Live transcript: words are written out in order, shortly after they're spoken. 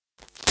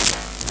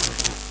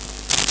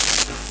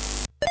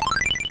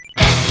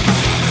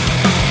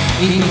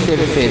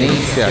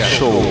Interferência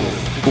Show,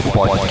 o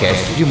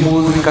podcast de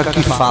música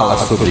que fala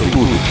sobre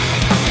tudo.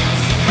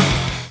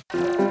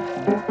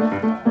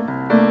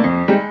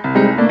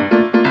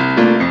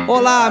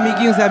 Olá,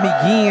 amiguinhos e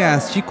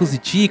amiguinhas, ticos e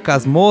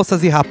ticas,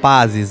 moças e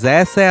rapazes.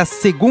 Essa é a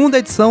segunda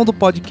edição do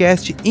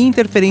podcast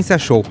Interferência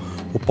Show,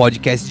 o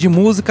podcast de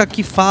música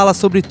que fala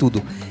sobre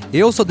tudo.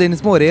 Eu sou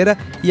Denis Moreira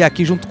e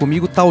aqui junto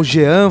comigo tá o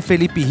Jean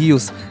Felipe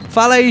Rios.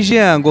 Fala aí,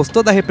 Jean,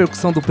 gostou da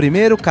repercussão do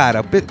primeiro,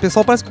 cara? O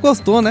pessoal parece que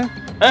gostou, né?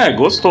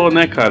 Gostou,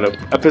 né, cara?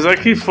 Apesar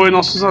que foi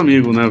nossos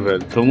amigos, né, velho?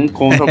 Então não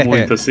conta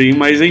muito, assim,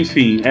 mas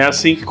enfim, é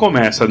assim que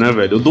começa, né,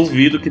 velho? Eu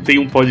duvido que tenha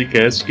um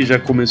podcast que já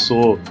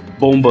começou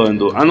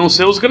bombando, a não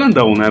ser os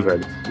grandão, né,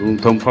 velho? Não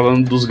estamos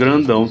falando dos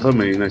grandão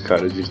também, né,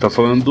 cara? A gente tá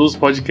falando dos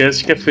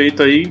podcasts que é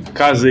feito aí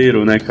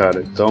caseiro, né,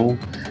 cara? Então,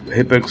 a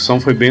repercussão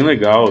foi bem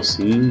legal,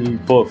 assim, e,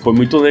 pô, foi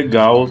muito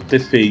legal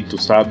ter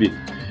feito, sabe?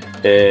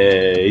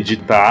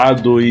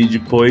 Editado e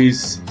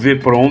depois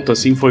ver pronto,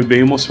 assim, foi bem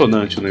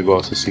emocionante o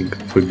negócio, assim,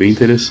 foi bem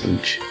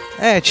interessante.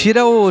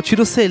 Tira o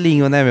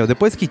selinho, né, meu?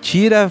 Depois que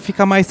tira,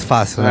 fica mais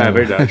fácil, né? É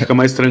verdade, fica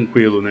mais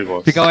tranquilo o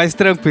negócio. Fica mais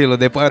tranquilo,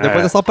 depois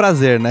é só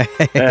prazer, né?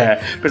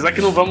 Apesar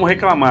que não vamos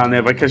reclamar, né?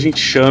 Vai que a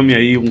gente chame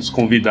aí uns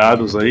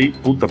convidados aí,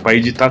 puta, pra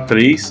editar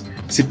 3.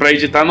 Se pra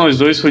editar nós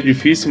dois foi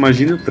difícil,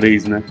 imagina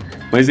 3, né?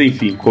 Mas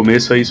enfim,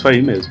 começo é isso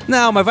aí mesmo.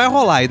 Não, mas vai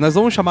rolar. E nós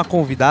vamos chamar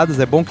convidados.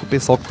 É bom que o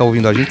pessoal que tá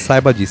ouvindo a gente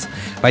saiba disso.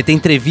 Vai ter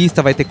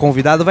entrevista, vai ter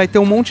convidado, vai ter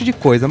um monte de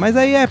coisa. Mas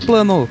aí é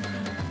plano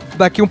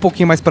daqui um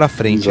pouquinho mais pra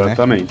frente,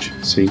 Exatamente.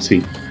 Né?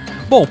 Sim.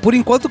 Bom, por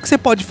enquanto o que você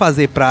pode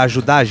fazer pra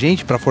ajudar a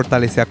gente, pra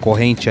fortalecer a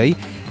corrente aí,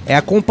 é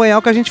acompanhar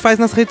o que a gente faz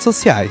nas redes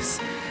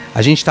sociais.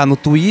 A gente tá no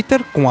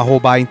Twitter com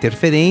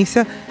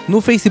 @interferência. No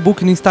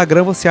Facebook e no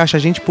Instagram você acha a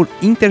gente por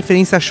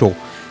Interferência Show.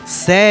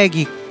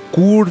 Segue,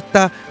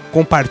 curta,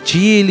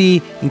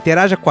 compartilhe,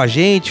 interaja com a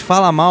gente,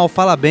 fala mal,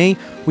 fala bem.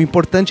 O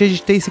importante é a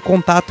gente ter esse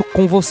contato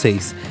com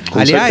vocês.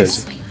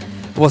 Aliás,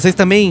 vocês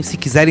também, se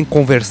quiserem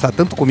conversar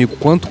tanto comigo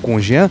quanto com o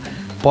Jean,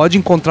 pode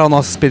encontrar os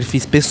nossos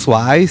perfis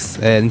pessoais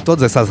em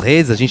todas essas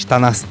redes. A gente tá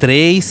nas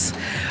 3.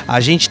 A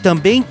gente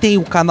também tem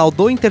o canal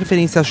do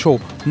Interferência Show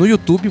no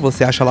YouTube,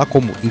 você acha lá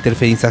como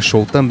Interferência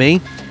Show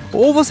também.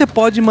 Ou você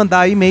pode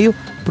mandar e-mail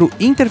pro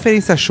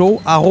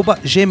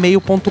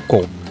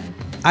interferenciashow@gmail.com.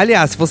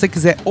 Aliás, se você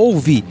quiser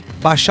ouvir,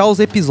 baixar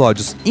os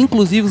episódios,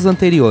 inclusive os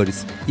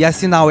anteriores, e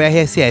assinar o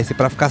RSS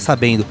para ficar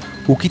sabendo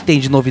o que tem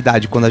de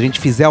novidade quando a gente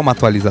fizer uma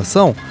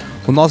atualização,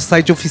 o nosso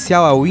site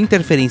oficial é o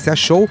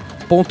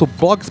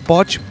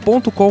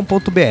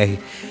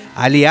interferenciashow.blogspot.com.br.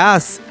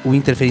 Aliás, o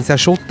Interferência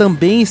Show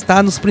também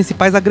está nos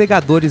principais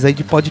agregadores aí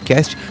de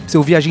podcast, pra você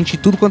ouvir a gente em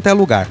tudo quanto é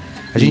lugar.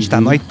 A gente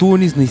tá no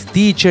iTunes, no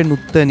Stitcher, no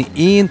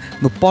TuneIn,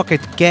 no Pocket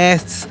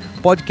Casts,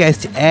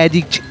 Podcast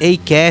Addict,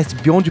 Acast,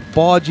 Beyond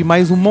Pod,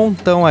 mais um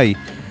montão aí.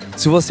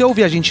 Se você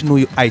ouvir a gente no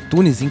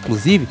iTunes,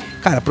 inclusive,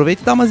 cara,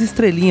 aproveita e dá umas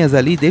estrelinhas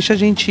ali, deixa a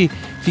gente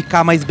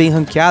ficar mais bem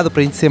ranqueado,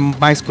 pra gente ser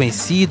mais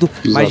conhecido,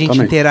 mais gente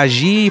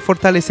interagir e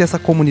fortalecer essa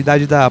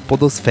comunidade da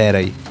podosfera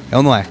aí. É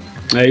ou não é?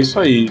 É isso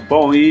aí.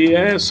 Bom, e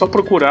é só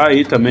procurar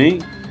aí também.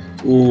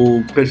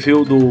 O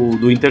perfil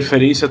do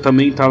Interferência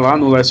também tá lá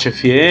no Last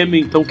FM,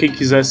 então quem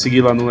quiser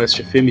seguir lá no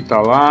Last FM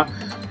tá lá.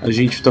 A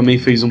gente também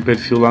fez um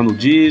perfil lá no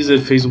Deezer,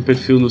 fez um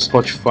perfil no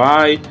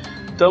Spotify.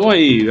 Então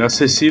aí,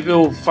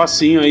 acessível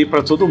facinho aí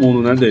pra todo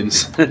mundo, né,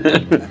 Denis?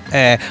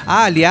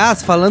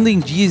 Aliás, falando em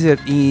Deezer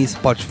e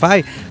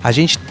Spotify, a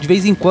gente de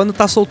vez em quando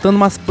tá soltando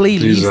umas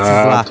playlists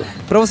lá.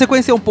 Pra você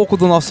conhecer um pouco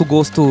do nosso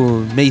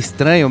gosto meio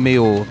estranho,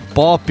 meio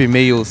pop,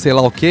 meio sei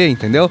lá o que,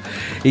 entendeu?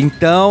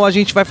 Então a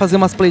gente vai fazer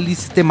umas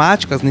playlists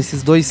temáticas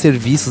nesses dois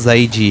serviços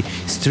aí de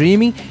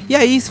streaming. E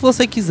aí, se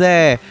você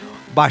quiser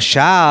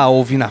baixar,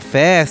 ouvir na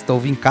festa,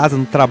 ouvir em casa,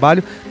 no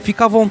trabalho,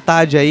 fica à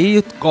vontade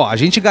aí. Ó, a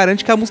gente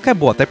garante que a música é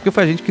boa, até porque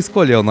foi a gente que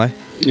escolheu, não é?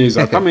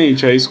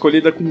 Exatamente, é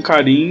escolhida com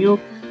carinho.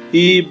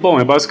 E, bom,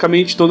 é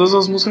basicamente todas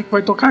as músicas que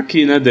vai tocar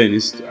aqui, né,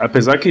 Denis?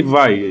 Apesar que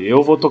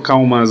eu vou tocar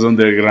umas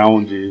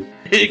underground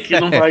que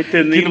não vai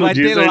ter nem no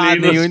Deezer nem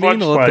no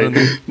Spotify. Outro,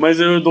 né? Mas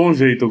eu dou um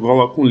jeito, eu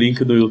coloco um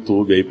link do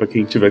YouTube aí pra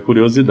quem tiver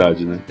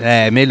curiosidade, né?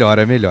 É melhor.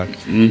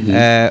 Uhum.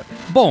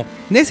 Bom,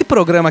 nesse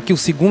programa aqui, o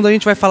segundo, a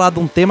gente vai falar de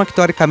um tema que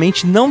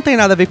teoricamente não tem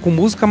nada a ver com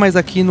música, mas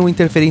aqui no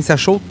Interferência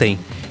Show tem.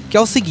 Que é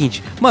o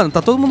seguinte, mano,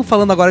 tá todo mundo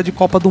falando agora de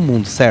Copa do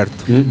Mundo,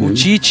 certo? Uhum. O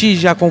Tite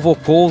já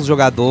convocou os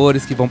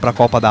jogadores que vão pra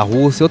Copa da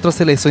Rússia, outras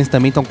seleções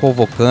também estão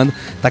convocando,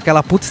 tá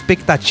aquela puta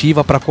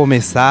expectativa pra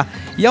começar,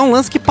 e é um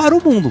lance que para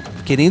o mundo,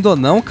 querendo ou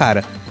não,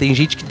 cara, tem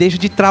gente que deixa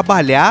de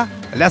trabalhar,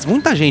 aliás,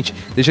 muita gente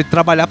deixa de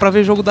trabalhar pra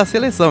ver jogo da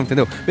seleção,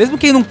 entendeu? Mesmo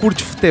quem não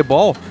curte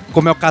futebol,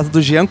 como é o caso do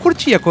Jean,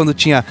 curtia quando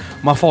tinha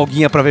uma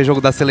folguinha pra ver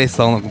jogo da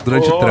seleção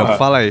durante o trampo,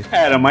 fala aí.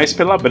 Era mais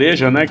pela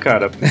breja, né,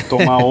 cara?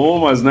 Tomar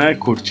umas, né,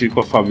 curtir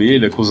com a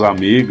família, com os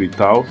amigos e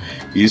tal.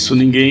 Isso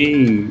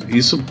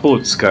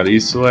putz, cara,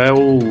 isso é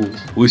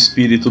o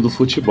espírito do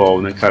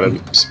futebol, né, cara?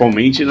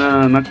 Principalmente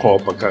na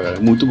Copa, cara. É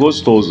muito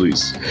gostoso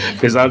isso.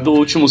 Apesar do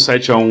último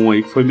 7-1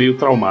 aí, que foi meio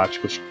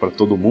traumático, acho que pra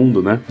todo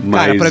mundo, né?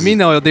 Mas... Cara, pra mim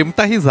não, eu dei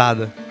muita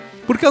risada.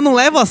 Porque eu não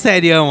levo a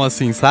serião,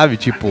 assim, sabe?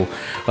 Tipo,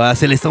 a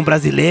seleção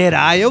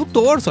brasileira, eu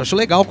torço, acho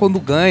legal quando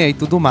ganha e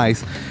tudo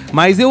mais.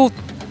 Mas eu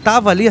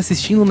tava ali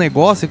assistindo um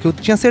negócio que eu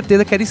tinha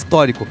certeza que era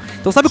histórico.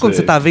 Então sabe quando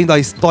você tá vendo a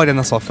história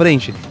na sua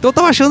frente? Então eu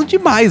tava achando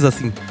demais,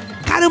 assim.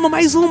 Caramba,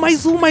 mais um.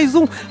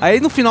 Aí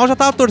no final já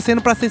tava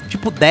torcendo pra ser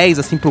tipo 10,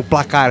 assim, pro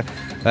placar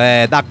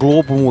da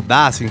Globo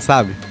mudar, assim,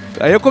 sabe?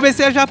 Aí eu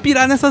comecei a já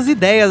pirar nessas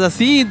ideias,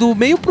 assim, do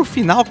meio pro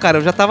final, cara,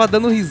 eu já tava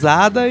dando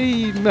risada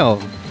e,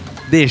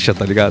 deixa,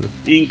 tá ligado?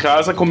 E em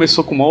casa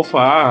começou com uma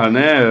alfarra,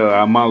 né?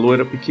 A Malu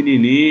era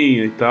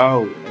pequenininha e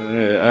tal.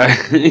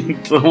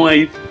 Então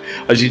aí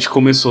a gente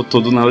começou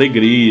todo na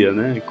alegria,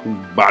 né? Com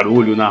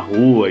barulho na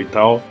rua e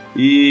tal.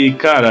 E,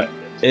 cara,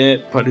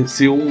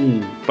 parecia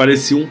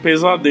um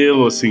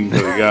pesadelo, assim, tá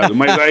ligado?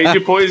 Mas aí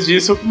depois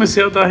disso eu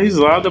comecei a dar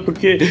risada,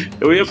 porque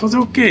eu ia fazer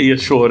o quê? Ia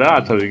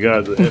chorar, tá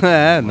ligado?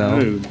 Não.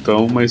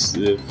 Então, mas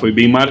foi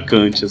bem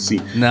marcante,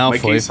 assim. Não,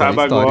 mas foi,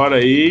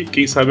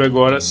 quem sabe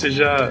agora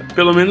seja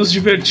pelo menos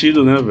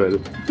divertido, né, velho?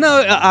 Não,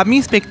 a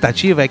minha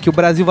expectativa é que o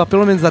Brasil vá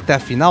pelo menos até a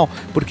final,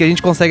 porque a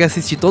gente consegue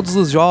assistir todos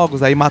os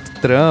jogos, aí mata o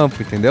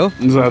trampo, entendeu?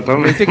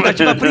 Exatamente. A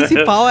expectativa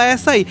principal é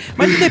essa aí.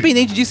 Mas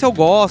independente disso, eu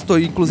gosto.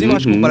 Inclusive, eu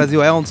acho que o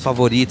Brasil é um dos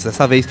favoritos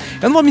dessa vez.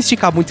 Eu não vou me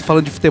esticar muito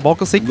falando de futebol,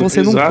 que eu sei que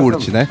você não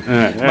curte, né?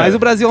 Mas o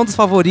Brasil é um dos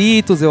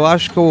favoritos. Eu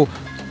acho que o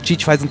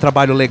Tite faz um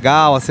trabalho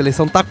legal, a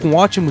seleção tá com um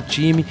ótimo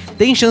time,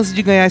 tem chance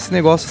de ganhar esse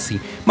negócio sim.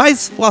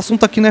 Mas o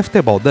assunto aqui não é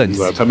futebol, Dani.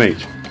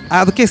 Exatamente.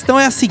 A questão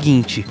é a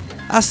seguinte: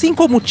 assim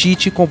como o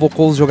Tite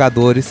convocou os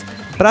jogadores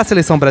para a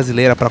seleção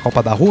brasileira para a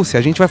Copa da Rússia,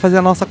 a gente vai fazer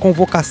a nossa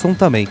convocação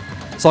também.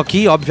 Só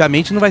que,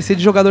 obviamente, não vai ser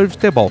de jogador de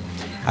futebol.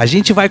 A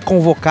gente vai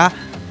convocar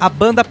a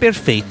banda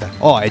perfeita.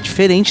 É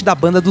diferente da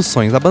banda dos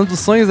sonhos. A banda dos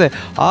sonhos é,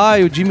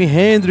 o Jimi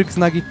Hendrix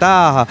na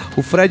guitarra,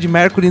 o Fred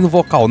Mercury no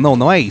vocal.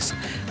 Não é isso.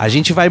 A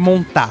gente vai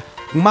montar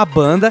uma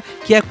banda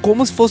que é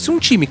como se fosse um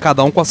time,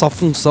 cada um com a sua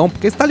função,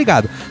 porque você tá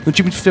ligado, no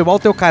time de futebol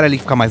tem o cara ali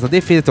que fica mais na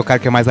defesa, tem o cara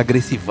que é mais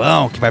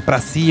agressivão, que vai pra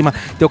cima,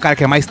 tem o cara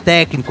que é mais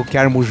técnico, que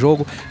arma o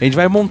jogo. A gente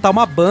vai montar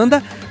uma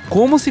banda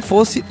como se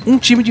fosse um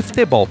time de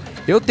futebol.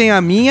 Eu tenho a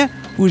minha,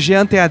 o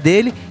Jean tem a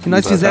dele, e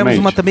nós fizemos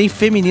uma também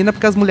feminina,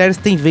 porque as mulheres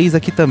têm vez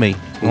aqui também,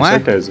 não é?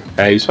 Com certeza,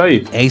 é isso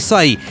aí. É isso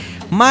aí.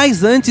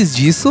 Mas antes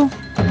disso...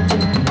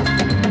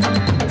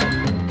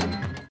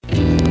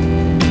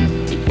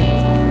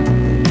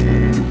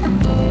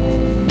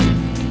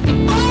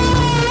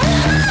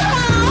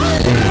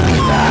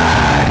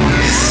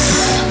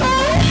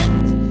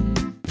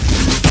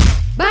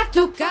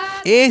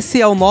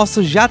 Esse é o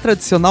nosso já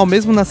tradicional,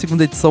 mesmo na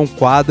segunda edição,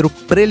 quadro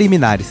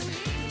Preliminares.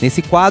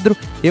 Nesse quadro,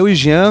 eu e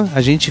Jean, a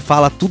gente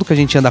fala tudo que a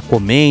gente anda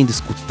comendo,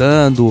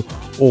 escutando,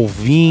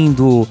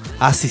 ouvindo,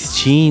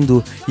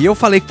 assistindo. E eu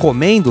falei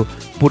comendo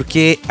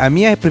porque a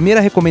minha primeira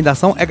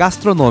recomendação é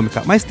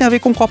gastronômica, mas tem a ver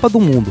com Copa do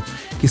Mundo,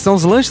 que são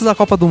os lanches da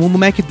Copa do Mundo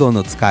no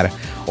McDonald's, cara.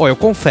 Eu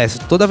confesso,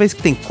 toda vez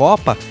que tem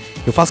Copa,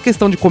 eu faço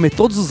questão de comer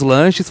todos os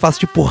lanches, faço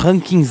tipo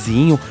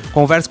rankingzinho,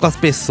 converso com as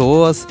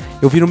pessoas,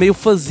 eu viro meio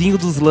fãzinho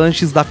dos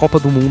lanches da Copa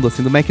do Mundo,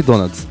 assim, do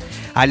McDonald's.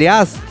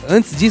 Aliás,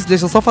 antes disso,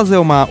 deixa eu só fazer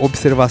uma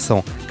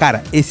observação.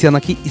 Cara, esse ano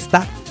aqui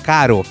está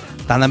caro.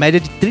 Tá na média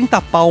de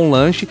 30 pau um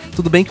lanche.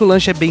 Tudo bem que o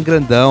lanche é bem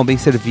grandão, bem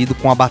servido,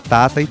 com a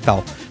batata e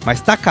tal. Mas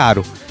tá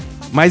caro.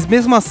 Mas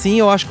mesmo assim,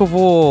 eu acho que eu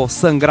vou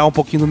sangrar um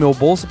pouquinho no meu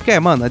bolso, porque,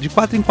 mano, é de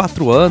 4 em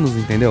 4 anos,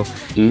 entendeu?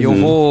 E eu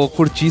vou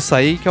curtir isso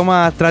aí, que é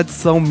uma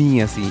tradição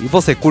minha, assim. E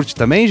você curte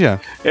também,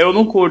 Jean? Eu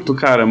não curto,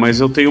 cara, mas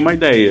eu tenho uma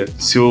ideia.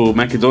 Se o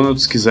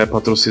McDonald's quiser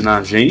patrocinar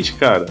a gente,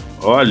 cara,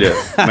 olha,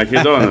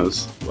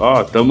 McDonald's,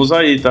 estamos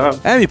aí, tá?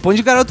 Me põe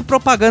de garoto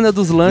propaganda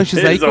dos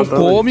lanches aí que eu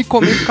como e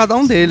comento cada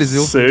um deles,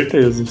 viu?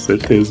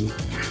 Certeza.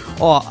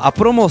 A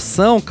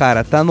promoção,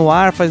 cara, tá no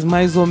ar faz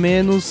mais ou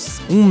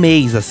menos um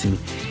mês, assim.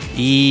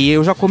 E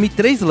eu já comi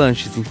 3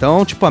 lanches,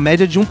 então, tipo, a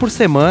média de 1 por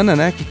semana,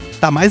 né? Que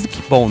tá mais do que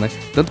bom, né?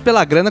 Tanto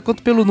pela grana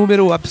quanto pelo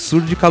número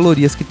absurdo de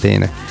calorias que tem,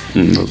 né?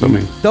 Eu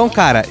também. Então,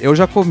 cara, eu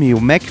já comi o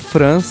Mac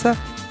França,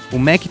 o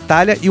Mac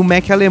Itália e o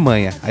Mac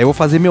Alemanha. Aí eu vou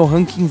fazer meu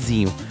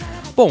rankingzinho.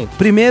 Bom,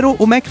 primeiro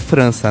o Mac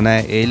França,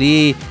 né?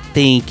 Ele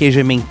tem queijo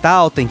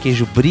emmental, tem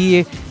queijo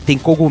brie, tem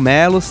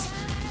cogumelos.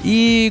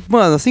 E,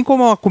 mano, assim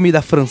como a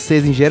comida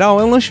francesa em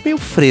geral, é um lanche meio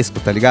fresco,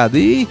 tá ligado?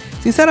 E,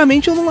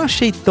 sinceramente, eu não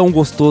achei tão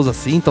gostoso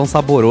assim, tão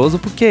saboroso,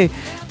 porque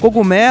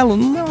cogumelo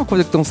não é uma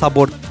coisa que tem um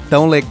sabor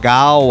tão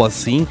legal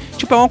assim.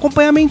 Tipo, é um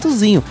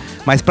acompanhamentozinho.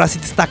 Mas pra se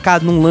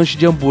destacar num lanche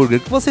de hambúrguer,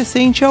 o que você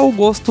sente é o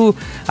gosto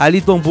ali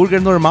do hambúrguer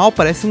normal,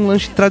 parece um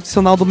lanche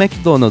tradicional do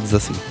McDonald's,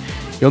 assim.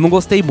 Eu não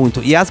gostei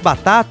muito. E as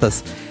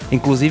batatas...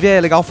 Inclusive é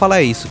legal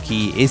falar isso,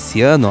 que esse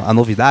ano a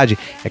novidade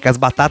é que as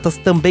batatas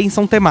também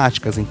são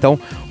temáticas. Então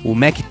o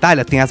Mac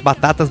Itália tem as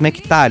batatas Mac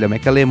Itália,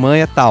 Mac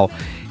Alemanha e tal.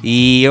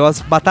 E as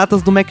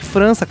batatas do Mac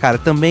França, cara,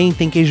 também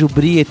tem queijo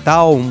brie e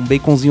tal, um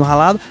baconzinho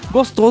ralado.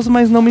 Gostoso,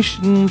 mas não me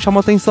chamou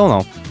atenção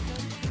não.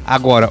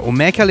 Agora, o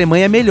Mac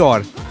Alemanha é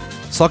melhor.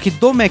 Só que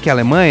do Mac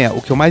Alemanha,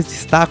 o que eu mais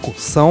destaco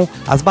são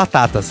as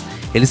batatas.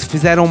 Eles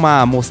fizeram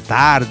uma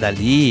mostarda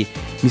ali,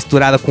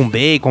 misturada com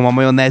bacon, uma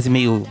maionese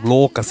meio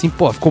louca, assim,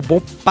 ficou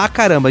bom pra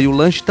caramba. E o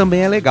lanche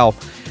também é legal.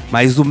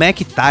 Mas o Mac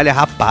Italia,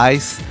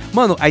 rapaz...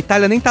 Mano, a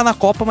Itália nem tá na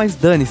Copa, mas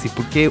dane-se,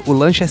 porque o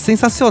lanche é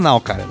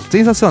sensacional, cara.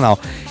 Sensacional.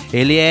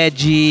 Ele é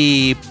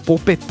de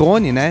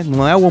polpettone, né?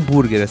 Não é o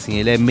hambúrguer, assim.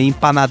 Ele é meio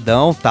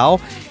empanadão e tal.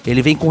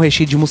 Ele vem com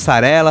recheio de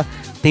mussarela,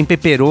 tem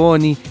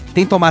pepperoni,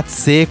 tem tomate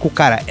seco.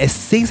 Cara, é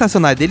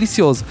sensacional, é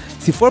delicioso.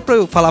 Se for pra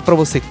eu falar pra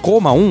você,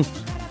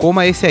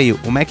 coma esse aí,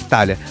 o Mac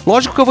Italia.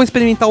 Lógico que eu vou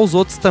experimentar os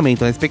outros também,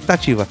 tô na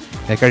expectativa.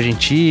 Mac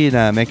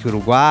Argentina, Mac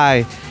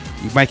Uruguai,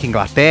 Mac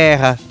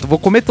Inglaterra. Eu vou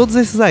comer todos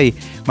esses aí.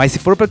 Mas se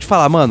for pra eu te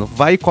falar, mano,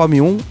 vai e come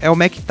é o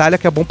Mac Italia,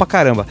 que é bom pra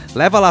caramba.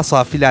 Leva lá só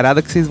a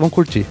filharada que vocês vão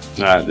curtir.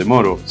 Ah,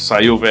 demorou.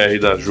 Saiu o VR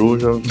da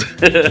Juja.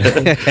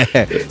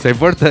 Isso é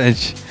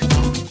importante.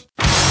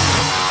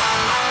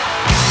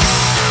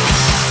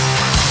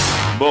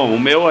 Bom, o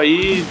meu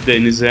aí,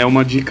 Denis, é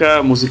uma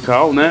dica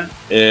musical, né?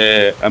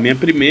 A minha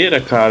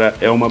primeira, cara,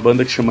 é uma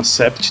banda que chama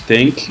Septic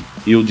Tank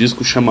e o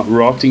disco chama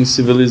Rotting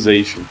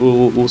Civilization.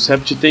 O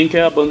Septic Tank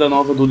é a banda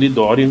nova do Lee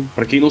Dorian.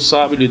 Pra quem não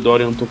sabe, o Lee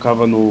Dorian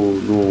tocava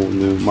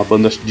numa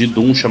banda de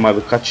Doom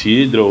chamada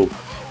Cathedral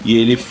e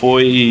ele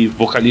foi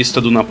vocalista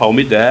do Napalm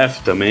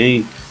Death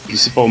também,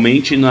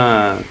 principalmente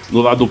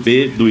no lado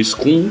B do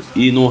Scum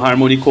e no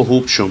Harmony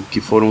Corruption, que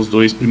foram os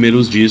dois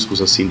primeiros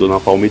discos assim do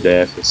Napalm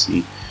Death,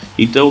 assim.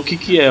 Então o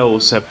que é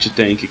o Septic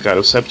Tank, cara?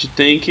 O Septic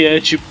Tank é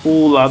tipo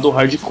o lado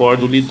hardcore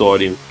do Lee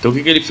Dorian. Então o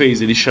que ele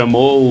fez? Ele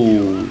chamou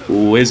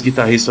o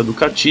ex-guitarrista do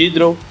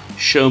Cathedral,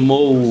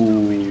 chamou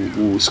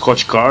o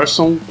Scott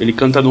Carson, ele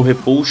canta no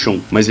Repulsion,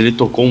 mas ele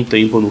tocou um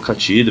tempo no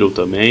Cathedral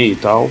também e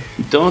tal.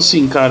 Então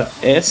assim, cara,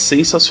 é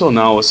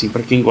sensacional, assim,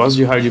 pra quem gosta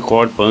de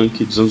hardcore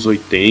punk dos anos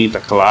 80,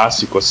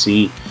 clássico,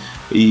 assim,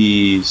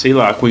 e, sei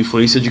lá, com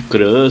influência de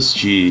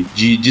Crust,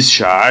 de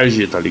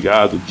Discharge, tá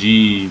ligado?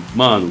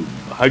 Mano,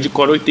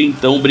 hardcore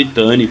oitentão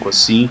britânico,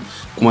 assim,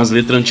 com umas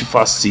letras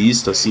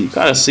antifascistas, assim,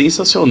 cara,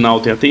 sensacional.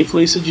 Tem até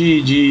influência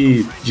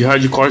de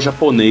hardcore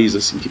japonês,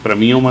 assim, que pra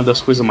mim é uma das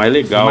coisas mais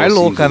legais, mais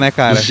assim, louca, né,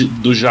 cara?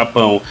 Do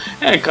Japão.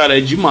 Cara,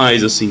 é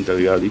demais, assim, tá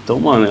ligado? Então,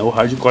 mano, é o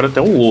hardcore até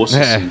o osso,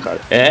 assim,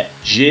 cara. É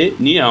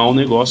genial o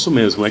negócio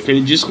mesmo. É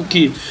aquele disco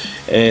que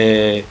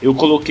eu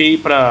coloquei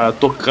pra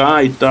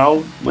tocar e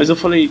tal, mas eu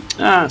falei,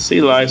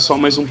 sei lá, é só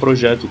mais um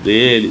projeto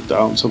dele e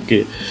tal, não sei o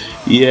quê.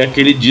 E é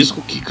aquele disco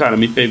que, cara,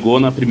 me pegou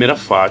na primeira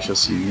faixa,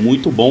 assim,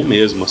 muito bom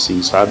mesmo,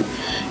 assim, sabe?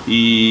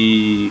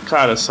 E,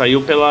 cara,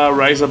 saiu pela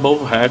Rise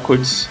Above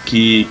Records,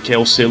 que é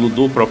o selo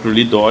do próprio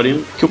Lee Dorian,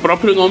 que o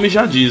próprio nome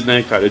já diz,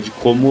 né, cara, de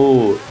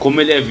como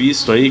ele é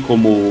visto aí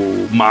como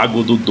o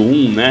mago do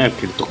Doom, né,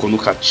 porque ele tocou no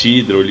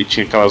Cathedral, ele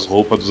tinha aquelas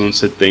roupas dos anos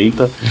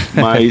 70,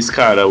 mas,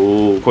 cara,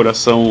 o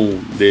coração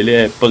dele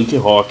é punk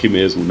rock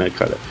mesmo, né,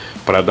 cara?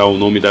 Pra dar o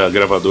nome da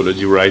gravadora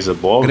de Rise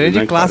Above, grande,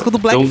 né, clássico, cara? Do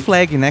Black então,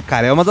 Flag, né,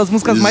 cara? É uma das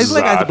músicas mais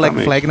legais do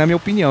Black Flag, na minha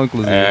opinião,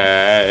 inclusive.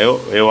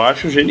 Eu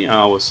acho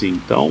genial, assim.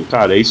 Então,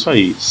 cara, é isso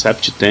aí.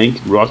 Septic Tank,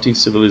 Rotting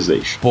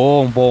Civilization.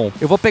 Bom.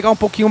 Eu vou pegar um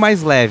pouquinho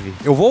mais leve.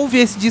 Eu vou ouvir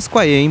esse disco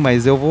aí, hein,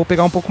 mas eu vou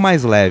pegar um pouco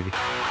mais leve.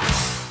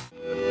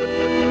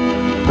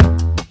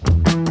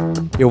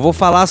 Eu vou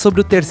falar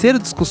sobre o terceiro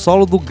disco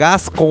solo do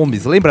Gas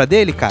Combs. Lembra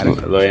dele, cara?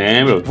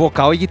 Lembro.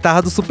 Vocal e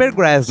guitarra do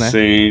Supergrass, né?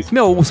 Sim.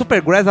 Meu, o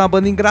Supergrass é uma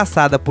banda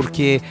engraçada,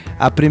 porque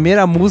a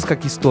primeira música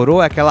que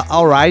estourou é aquela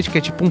Alright, que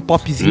é tipo um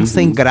popzinho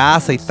sem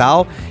graça e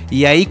tal.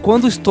 E aí,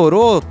 quando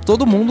estourou,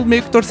 todo mundo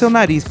meio que torceu o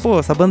nariz. Pô,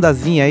 essa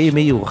bandazinha aí,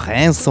 meio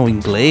Hanson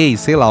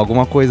inglês, sei lá,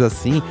 alguma coisa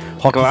assim.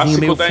 Rockzinho clássico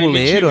meio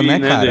fuleiro, MTV,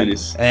 né, cara?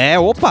 Deles.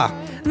 Opa!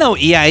 Não,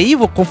 e aí,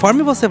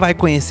 conforme você vai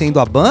conhecendo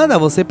a banda,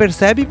 você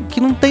percebe que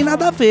não tem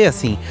nada a ver,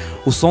 assim.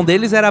 O som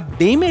deles era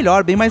bem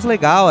melhor, bem mais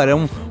legal, era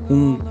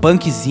um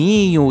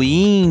punkzinho,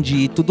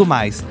 indie e tudo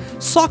mais.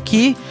 Só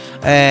que,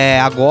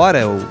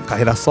 agora, o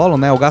carreira solo,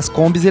 né, o Gas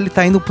Combs, ele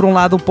tá indo pra um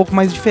lado um pouco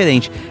mais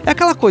diferente. É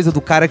aquela coisa do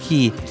cara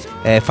que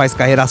faz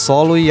carreira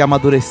solo e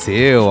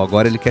amadureceu,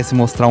 agora ele quer se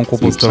mostrar um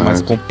compositor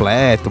mais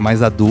completo,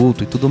 mais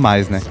adulto e tudo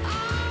mais, né?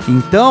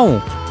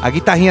 Então, a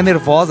guitarrinha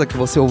nervosa que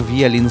você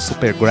ouvia ali no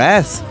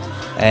Supergrass,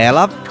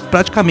 ela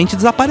praticamente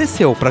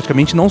desapareceu,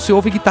 praticamente não se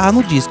ouve guitarra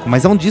no disco,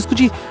 mas é um disco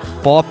de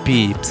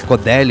pop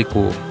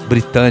psicodélico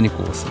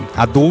britânico, assim,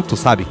 adulto,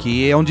 sabe?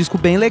 Que é um disco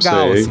bem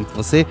legal, assim.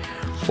 Você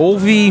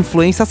ouve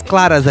influências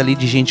claras ali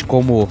de gente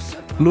como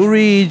Lou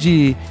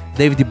Reed,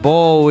 David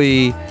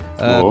Bowie,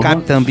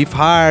 Captain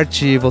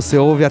Beefheart, você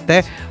ouve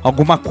até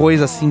alguma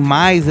coisa assim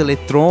mais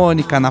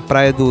eletrônica na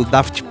praia do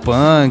Daft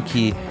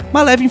Punk,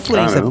 uma leve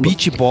influência,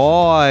 Beach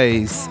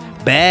Boys,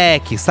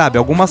 Beck, sabe?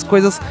 Algumas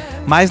coisas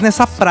mais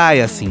nessa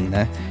praia, assim,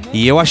 né?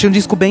 E eu achei um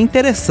disco bem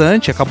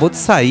interessante, acabou de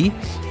sair.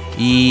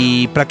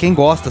 E pra quem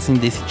gosta, assim,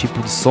 desse tipo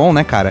de som,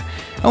 né, cara?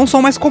 É um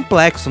som mais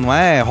complexo, não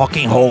é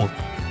rock and roll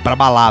pra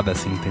balada,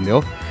 assim,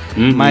 entendeu?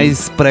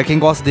 Mas pra quem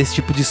gosta desse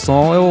tipo de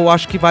som, eu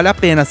acho que vale a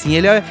pena, assim.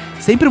 Ele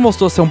sempre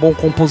mostrou ser um bom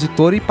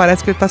compositor e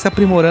parece que ele tá se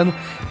aprimorando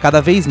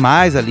cada vez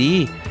mais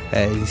ali,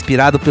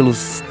 inspirado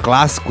pelos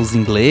clássicos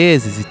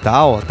ingleses e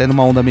tal, até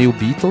numa onda meio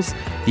Beatles.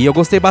 E eu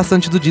gostei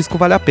bastante do disco,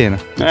 vale a pena.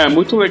 É,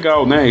 muito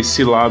legal, né?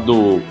 Esse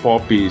lado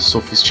pop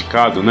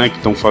sofisticado, né? Que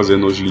estão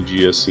fazendo hoje em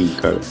dia, assim,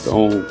 cara.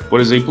 Então,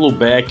 por exemplo, o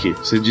Beck.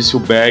 Você disse o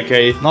Beck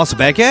aí. Nossa, o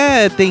Beck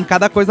tem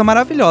cada coisa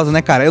maravilhosa,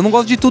 né, cara? Eu não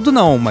gosto de tudo,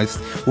 não, mas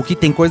o que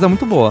tem coisa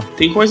muito boa.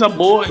 Tem coisa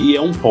boa e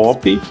é um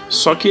pop,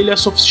 só que ele é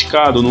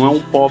sofisticado, não é um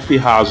pop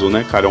raso,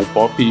 né, cara? É um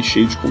pop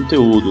cheio de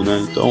conteúdo,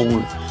 né?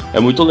 Então... é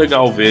muito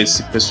legal ver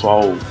esse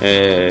pessoal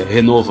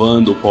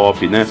renovando o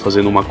pop, né?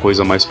 Fazendo uma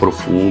coisa mais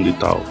profunda e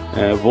tal.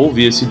 Vou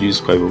ouvir esse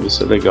disco aí, vou ver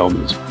se é legal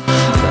mesmo.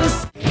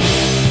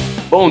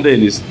 Bom,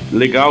 Denis,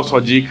 legal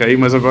sua dica aí,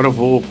 mas agora eu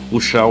vou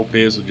puxar o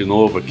peso de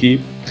novo aqui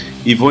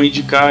e vou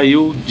indicar aí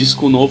o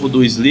disco novo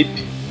do Sleep,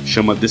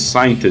 chama The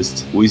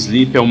Scientist. O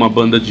Sleep é uma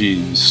banda de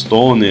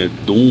stoner,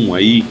 doom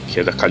aí, que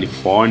é da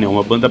Califórnia,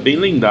 uma banda bem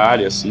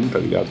lendária, assim, tá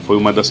ligado? Foi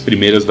uma das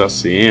primeiras da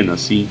cena,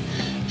 assim,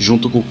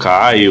 junto com o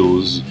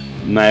Kyles,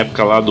 na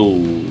época lá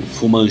do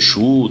Fu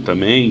Manchu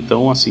também.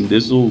 Então, assim,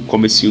 desde o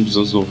comecinho dos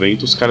anos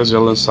 90 os caras já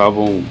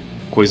lançavam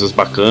coisas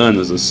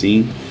bacanas,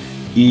 assim.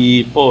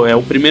 E, pô, é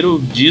o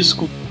primeiro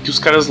disco que os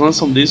caras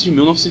lançam desde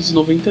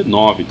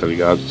 1999, tá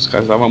ligado? Os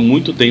caras estavam há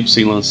muito tempo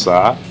sem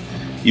lançar.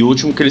 E o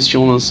último que eles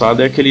tinham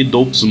lançado é aquele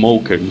Dope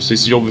Smoker, não sei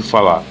se já ouviu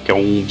falar, que é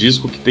um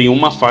disco que tem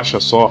uma faixa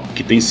só,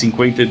 que tem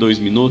 52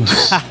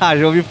 minutos.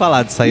 Já ouvi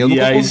falar disso aí, eu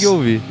nunca consegui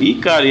ouvir. E,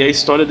 cara, e a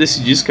história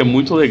desse disco é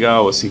muito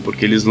legal, assim,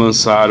 porque eles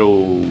lançaram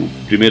o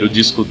primeiro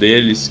disco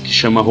deles, que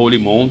chama Holy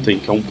Mountain,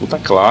 que é um puta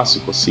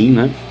clássico, assim,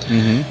 né?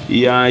 Uhum.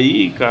 E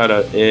aí,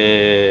 cara,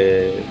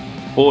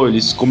 pô,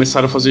 eles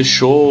começaram a fazer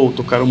show,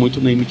 tocaram muito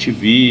na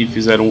MTV,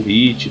 fizeram um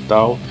hit e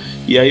tal.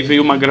 E aí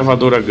veio uma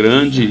gravadora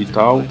grande e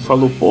tal,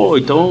 falou, pô,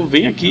 então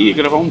vem aqui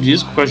gravar um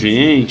disco com a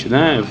gente,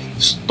 né?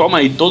 Toma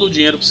aí todo o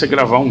dinheiro pra você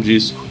gravar um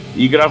disco.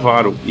 E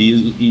gravaram,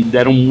 e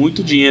deram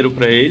muito dinheiro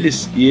pra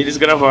eles, e eles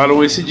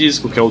gravaram esse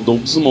disco, que é o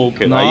Dope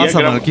Smoker. Nossa,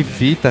 aí mano, que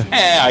fita.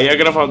 Aí a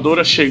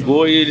gravadora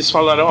chegou e eles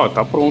falaram, ó,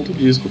 tá pronto o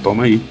disco,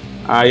 toma aí.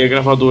 Aí a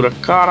gravadora,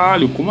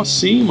 caralho, como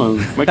assim,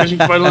 mano? Como é que a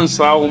gente vai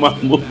lançar uma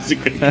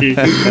música aqui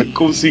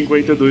com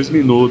 52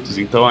 minutos?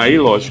 Então aí,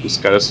 lógico, os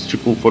caras,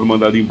 tipo, foram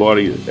mandados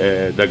embora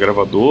da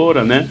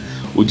gravadora, né?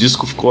 O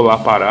disco ficou lá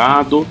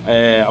parado.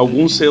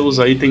 Alguns selos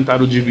aí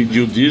tentaram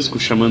dividir o disco,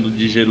 chamando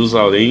de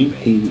Jerusalém,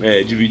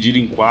 dividir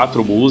em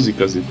 4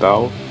 músicas e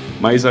tal.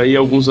 Mas aí,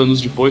 alguns anos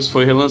depois,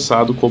 foi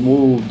relançado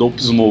como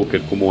Dope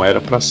Smoker, como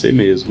era pra ser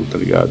mesmo, tá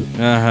ligado?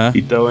 Uhum.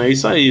 Então é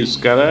isso aí, os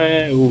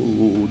caras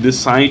o The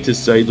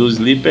Scientist aí do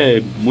Sleep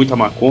é muita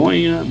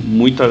maconha,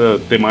 muita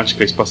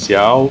temática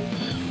espacial,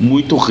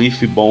 muito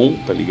riff bom,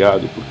 tá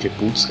ligado? Porque,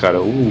 putz, cara,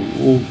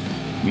 o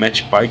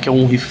Matt Pike é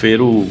um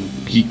riffeiro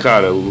que,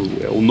 cara,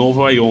 é o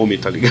novo Wyoming,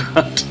 tá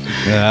ligado?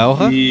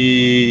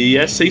 E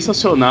é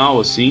sensacional,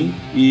 assim.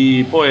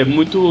 E, pô, é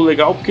muito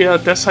legal porque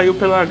até saiu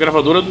pela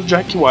gravadora do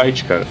Jack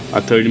White, cara,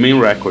 a Third Man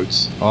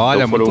Records. Olha,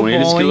 então foram muito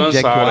eles bom, que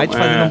lançaram. Jack White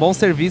fazendo um bom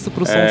serviço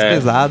pros sons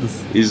pesados.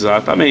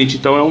 Exatamente.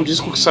 Então é um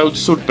disco que saiu de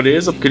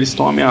surpresa, porque eles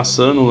estão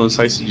ameaçando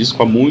lançar esse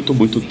disco há muito,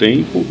 muito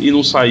tempo e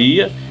não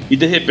saía. E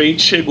de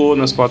repente chegou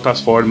nas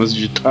plataformas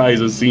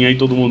digitais, assim, aí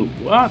todo mundo,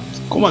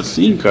 como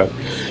assim, cara?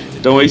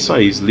 Então é isso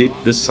aí, Sleep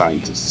the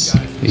Scientists.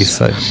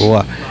 Isso aí,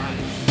 boa.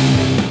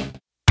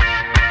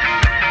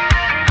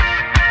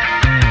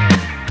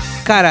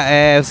 Cara,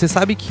 você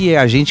sabe que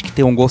a gente que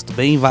tem um gosto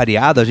bem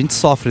variado, a gente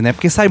sofre, né?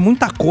 Porque sai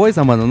muita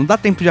coisa, mano, não dá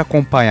tempo de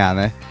acompanhar,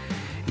 né?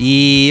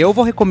 E eu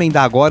vou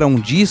recomendar agora um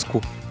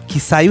disco que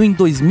saiu em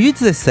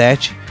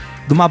 2017,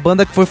 de uma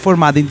banda que foi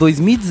formada em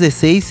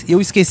 2016, e eu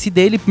esqueci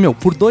dele,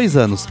 por 2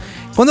 anos.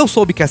 Quando eu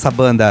soube que essa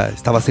banda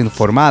estava sendo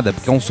formada,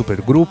 porque é um super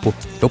grupo,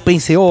 eu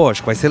pensei,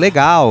 acho que vai ser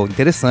legal,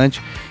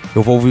 interessante.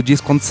 Eu vou ouvir o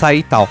disco quando sair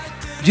e tal.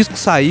 O disco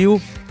saiu,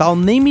 tal,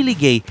 nem me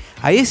liguei.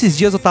 Aí esses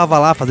dias eu tava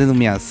lá fazendo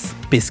minhas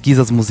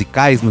pesquisas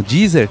musicais no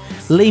Deezer,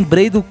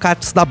 lembrei do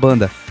cats da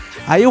banda.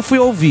 Aí eu fui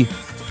ouvir.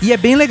 E é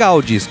bem legal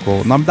o disco.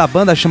 O nome da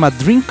banda chama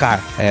Dream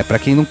Car. Pra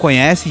quem não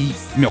conhece,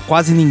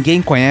 quase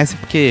ninguém conhece,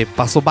 porque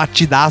passou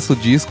batidaço o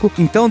disco.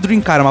 Então, Dream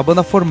Car é uma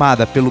banda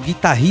formada pelo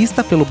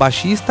guitarrista, pelo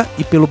baixista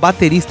e pelo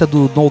baterista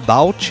do No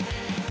Doubt,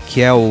 que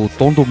é o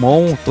Tom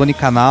Dumont, o Tony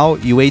Kanal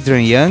e o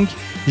Adrian Young,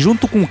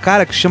 junto com um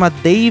cara que chama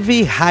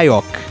Dave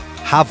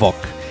Havok.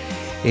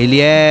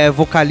 Ele é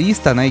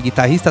vocalista, né, e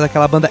guitarrista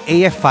daquela banda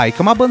AFI, que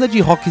é uma banda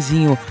de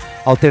rockzinho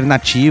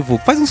alternativo,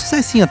 faz um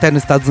sucessinho até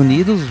nos Estados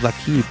Unidos,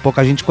 aqui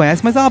pouca gente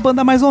conhece, mas é uma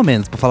banda mais ou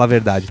menos, pra falar a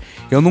verdade.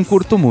 Eu não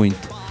curto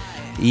muito.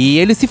 E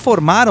eles se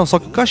formaram, só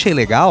que o que eu achei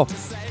legal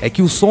é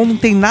que o som não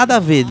tem nada a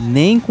ver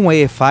nem com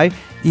AFI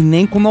e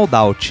nem com No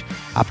Doubt.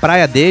 A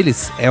praia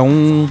deles é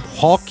um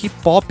rock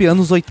pop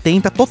anos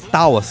 80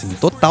 total, assim,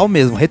 total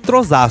mesmo,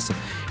 retrosaço.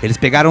 Eles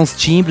pegaram os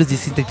timbres de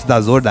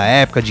sintetizador da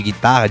época, de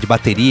guitarra, de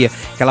bateria,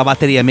 aquela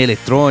bateria meio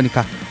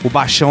eletrônica, o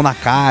baixão na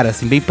cara,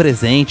 assim, bem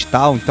presente e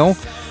tal. Então,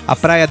 a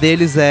praia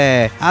deles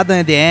é Adam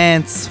and the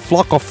Ants,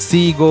 Flock of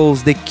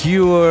Seagulls, The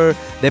Cure,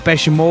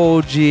 Depeche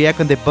Mode,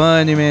 Echo and the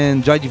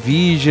Bunnymen, Joy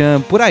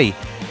Division, por aí.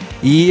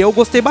 E eu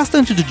gostei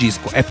bastante do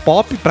disco. É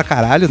pop pra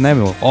caralho, né,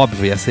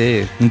 Óbvio, ia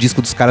ser um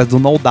disco dos caras do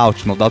No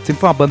Doubt. No Doubt sempre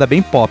foi uma banda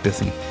bem pop,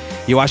 assim.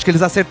 E eu acho que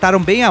eles acertaram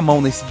bem a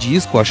mão nesse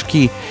disco. Acho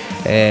que,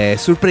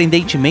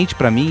 surpreendentemente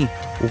pra mim,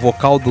 o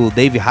vocal do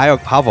Dave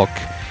Havoc,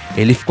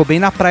 ele ficou bem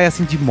na praia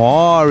assim de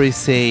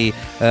Morrissey,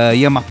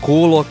 Ian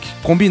McCulloch,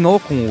 combinou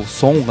com o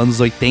som anos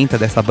 80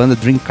 dessa banda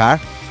Dream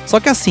Car. Só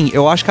que assim,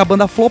 eu acho que a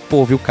banda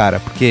flopou, viu, cara?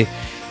 Porque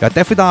eu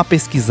até fui dar uma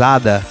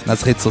pesquisada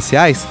nas redes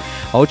sociais.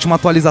 A última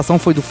atualização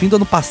foi do fim do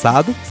ano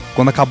passado,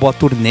 quando acabou a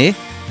turnê.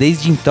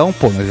 Desde então,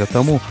 nós já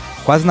estamos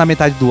quase na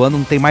metade do ano,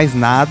 não tem mais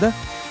nada.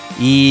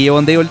 E eu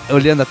andei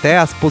olhando até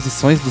as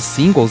posições dos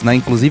singles, né?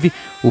 Inclusive,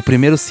 o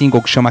primeiro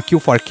single, que chama Kill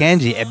for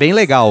Candy, é bem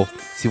legal.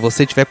 Se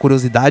você tiver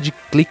curiosidade,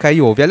 clica aí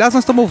e ouve. Aliás,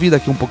 nós estamos ouvindo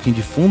aqui um pouquinho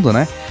de fundo,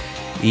 né?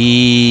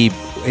 E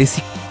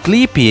esse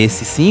clipe,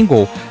 esse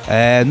single,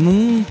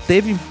 não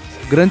teve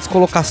grandes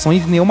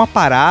colocações em nenhuma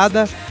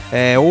parada.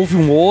 Houve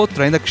um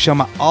outro ainda que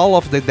chama All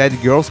of the Dead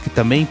Girls, que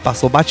também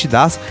passou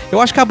batidaço.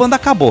 Eu acho que a banda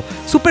acabou.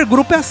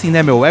 Supergrupo é assim,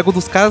 né, meu? O ego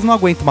dos caras não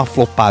aguenta uma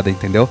flopada,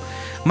 entendeu?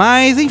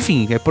 Mas,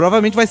 enfim,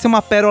 provavelmente vai ser uma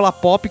pérola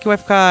pop que vai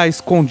ficar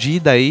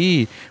escondida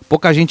aí.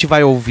 Pouca gente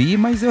vai ouvir,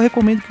 mas eu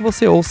recomendo que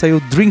você ouça aí o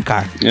Dream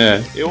Car.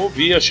 Eu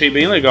ouvi, achei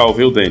bem legal,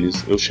 viu,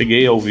 Denis? Eu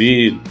cheguei a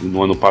ouvir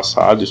no ano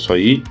passado isso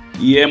aí.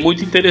 E é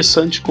muito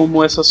interessante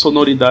como essa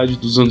sonoridade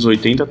dos anos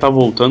 80 tá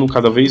voltando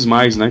cada vez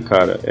mais, né,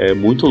 cara? É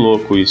muito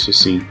louco isso,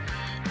 assim.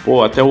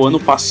 Até o ano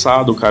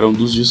passado, cara, um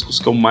dos discos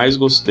que eu mais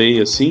gostei,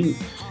 assim...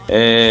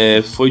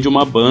 foi de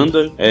uma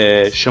banda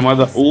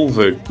chamada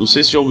Over. Não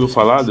sei se já ouviu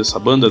falar dessa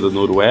banda da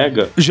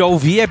Noruega. Já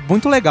ouvi, é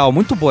muito legal,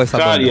 muito boa essa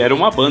banda. Cara, e era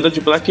uma banda de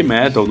black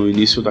metal no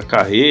início da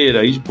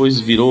carreira, aí depois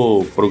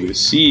virou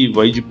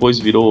progressivo, aí depois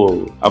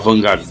virou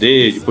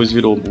avant-garde, depois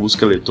virou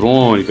música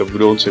eletrônica,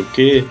 virou não sei o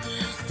quê.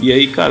 E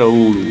aí, cara,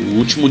 o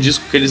último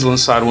disco que eles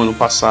lançaram ano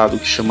passado,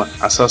 que chama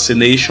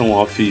Assassination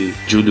of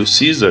Julius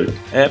Caesar,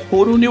 é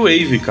puro New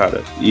Wave,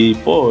 cara. E,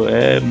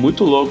 é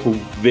muito louco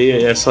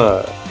ver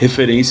essa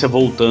referência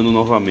voltando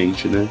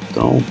novamente, né?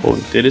 Então,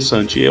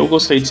 interessante. E eu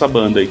gostei dessa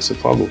banda aí que você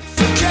falou.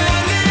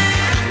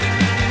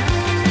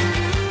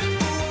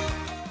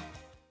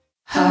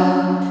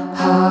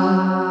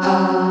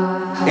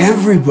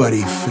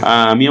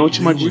 A minha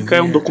última dica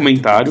é um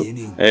documentário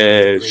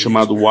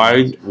chamado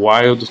Wild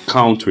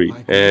Country.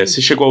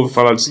 Você chegou a ouvir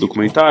falar desse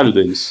documentário,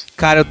 Denis?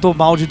 Cara, eu tô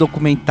mal de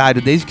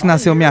documentário. Desde que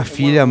nasceu minha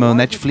filha, meu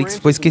Netflix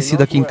ficou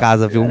esquecido aqui em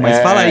casa, viu? Mas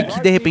fala aí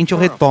que de repente eu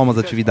retomo as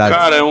atividades.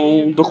 Cara, é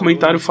um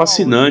documentário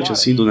fascinante,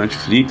 assim, do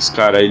Netflix,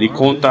 cara. Ele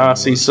conta a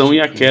ascensão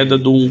e a queda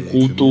de um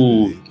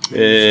culto...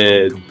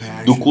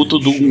 do culto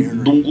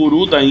de um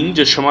guru da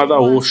Índia chamado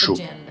Osho.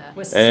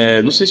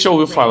 Não sei se já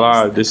ouviu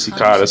falar desse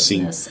cara,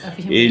 assim.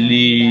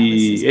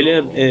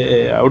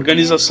 A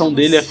organização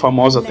dele é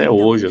famosa até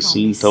hoje,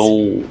 assim.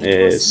 Então,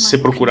 se você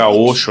procurar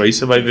Osho, aí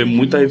você vai ver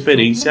muita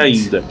referência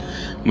ainda.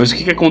 Mas o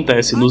que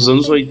acontece? Nos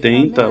anos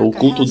 80, o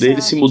culto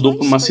dele se mudou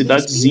para uma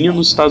cidadezinha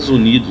nos Estados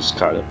Unidos,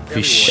 cara.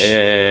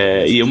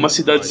 E uma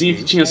cidadezinha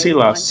que tinha, sei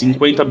lá,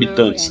 50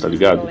 habitantes, tá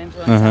ligado?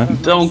 Uhum.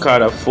 Então,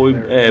 cara, foi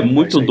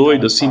muito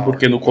doido, assim,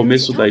 porque no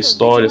começo da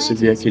história você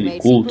vê aquele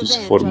culto se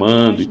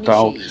formando e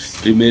tal.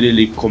 Primeiro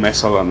ele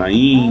começa lá na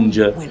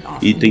Índia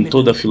e tem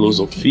toda a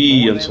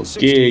filosofia, não sei o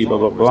que, blá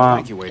blá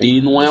blá. E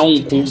não é um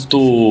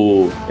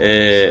culto...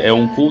 É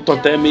um culto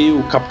até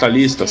meio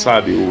capitalista,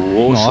 sabe?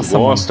 O Osho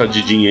gosta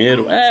de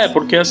dinheiro.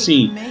 Porque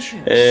assim,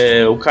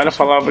 o cara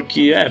falava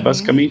que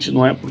basicamente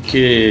não é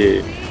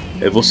porque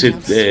você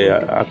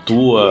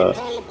atua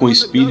com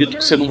espírito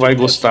que você não vai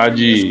gostar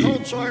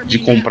de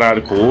comprar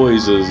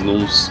coisas,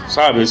 não,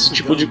 sabe? Esse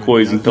tipo de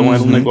coisa. Então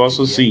era um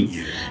negócio assim,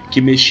 que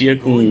mexia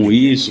com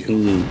isso,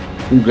 com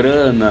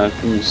grana,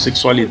 com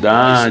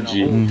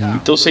sexualidade.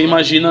 Então você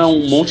imagina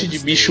um monte de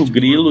bicho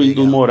grilo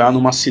indo morar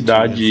numa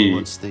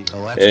cidade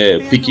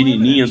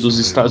pequenininha dos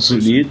Estados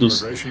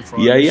Unidos,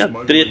 e aí a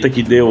treta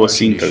que deu,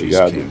 assim, tá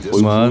ligado?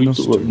 Foi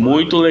muito,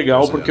 muito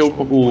legal, porque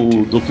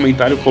o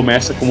documentário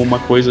começa como uma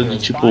coisa de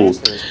tipo,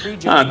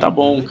 tá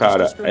bom,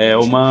 cara, é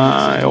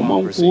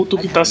um culto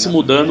que tá se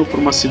mudando pra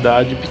uma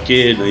cidade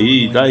pequena,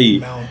 e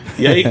daí?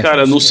 E aí,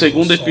 cara, no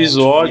segundo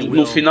episódio,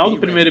 no final do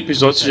primeiro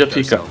episódio, você já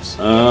fica,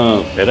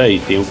 peraí,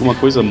 tem alguma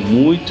coisa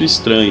muito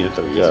estranha,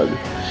 tá ligado?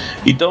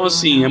 Então,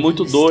 assim, é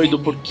muito doido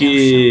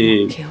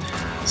porque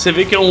você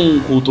vê que é um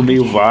culto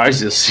meio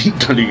várzea, assim,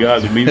 tá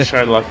ligado? Meio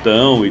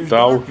charlatão e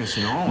tal.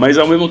 Mas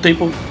ao mesmo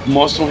tempo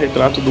mostra um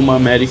retrato de uma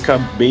América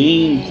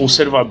bem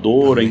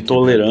conservadora,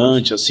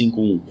 intolerante, assim,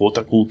 com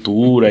outra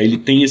cultura. Ele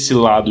tem esse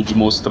lado de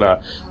mostrar,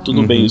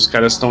 tudo bem, os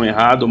caras estão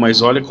errados,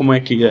 mas olha como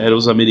é que eram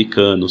os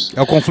americanos.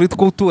 É o conflito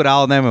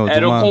cultural, né, meu?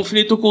 Era um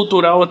conflito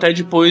cultural até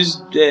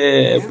depois.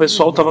 O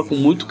pessoal tava com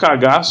muito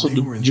cagaço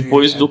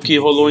depois do que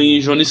rolou em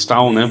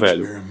Jonestown, né,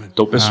 velho?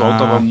 Então o pessoal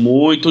tava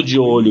muito de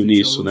olho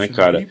nisso, né,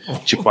 cara?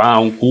 Tipo,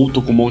 um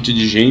culto com um monte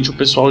de gente, o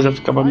pessoal já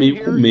ficava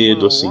meio com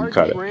medo, assim,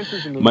 cara.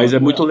 Mas é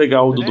muito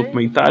legal do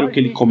documentário que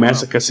ele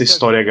começa com essa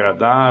história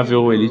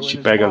agradável, ele te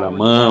pega na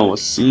mão,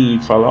 assim,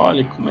 fala,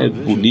 olha como é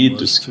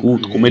bonito esse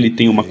culto, como ele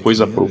tem uma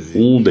coisa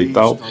profunda e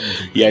tal.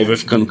 E aí vai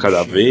ficando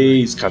cada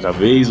vez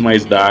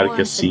mais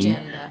dark, assim.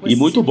 E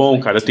muito bom,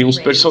 cara. Tem uns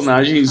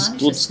personagens,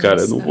 putz,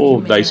 cara, não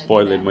vou dar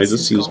spoiler, mas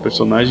assim, os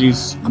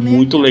personagens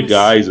muito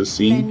legais,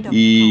 assim.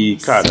 E,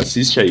 cara,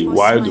 assiste aí,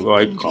 Wild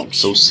Wild Country.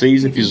 São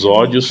 6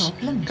 episódios,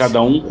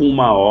 cada um com 1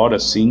 hora,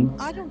 assim.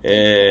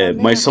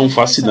 Mas são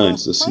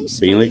fascinantes, assim,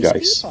 bem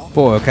legais.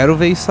 Pô, eu quero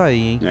ver isso aí,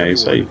 hein? É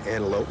isso aí.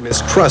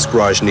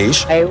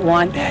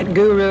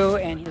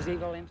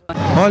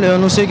 Olha, eu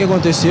não sei o que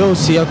aconteceu,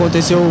 se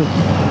aconteceu,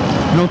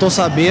 não tô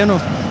sabendo,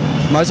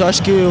 mas eu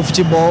acho que o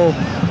futebol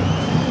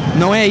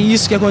não é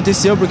isso que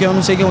aconteceu, porque eu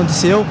não sei o que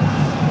aconteceu,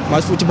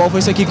 mas o futebol foi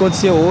isso aqui que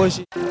aconteceu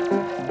hoje.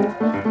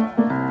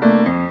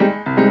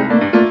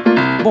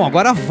 Bom,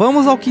 agora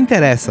vamos ao que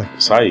interessa.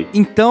 Isso aí.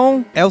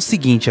 Então, é o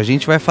seguinte, a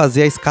gente vai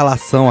fazer a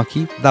escalação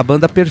aqui da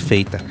banda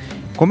perfeita.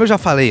 Como eu já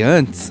falei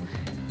antes,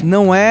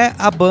 não é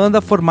a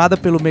banda formada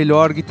pelo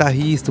melhor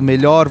guitarrista, o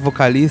melhor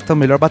vocalista, o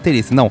melhor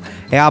baterista. Não,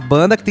 é a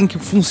banda que tem que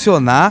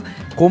funcionar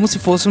como se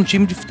fosse um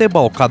time de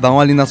futebol. Cada um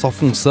ali na sua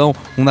função,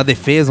 um na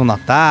defesa, um no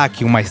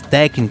ataque, um mais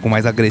técnico, um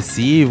mais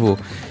agressivo.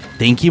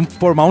 Tem que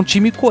formar um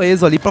time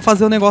coeso ali pra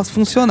fazer o negócio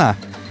funcionar.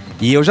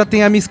 E eu já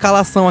tenho a minha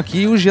escalação aqui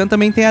e o Jean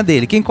também tem a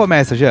dele. Quem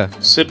começa, Jean?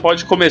 Você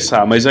pode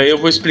começar, mas aí eu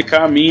vou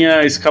explicar a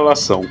minha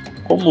escalação.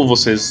 Como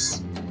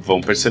vocês vão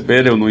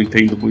perceber, eu não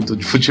entendo muito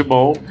de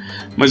futebol,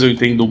 mas eu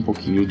entendo um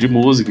pouquinho de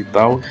música e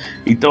tal.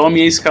 Então a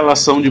minha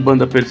escalação de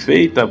banda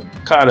perfeita,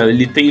 cara,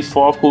 ele tem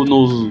foco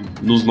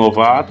nos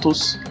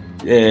novatos,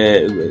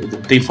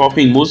 tem foco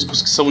em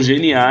músicos que são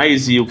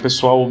geniais e o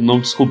pessoal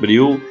não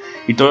descobriu.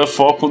 Então é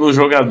foco no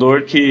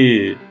jogador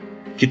que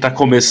tá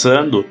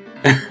começando.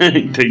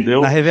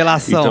 Entendeu? Na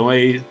revelação.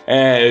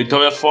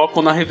 Então é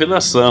foco na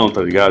revelação,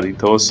 tá ligado?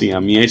 Então, assim,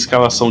 a minha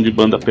escalação de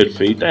banda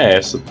perfeita é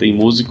essa. Tem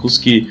músicos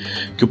que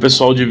o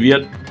pessoal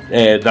devia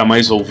dar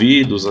mais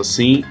ouvidos,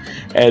 assim.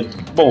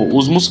 Bom,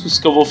 os músicos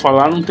que eu vou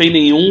falar não tem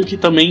nenhum que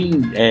também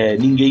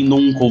ninguém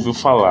nunca ouviu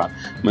falar.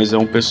 Mas é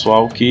um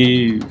pessoal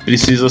que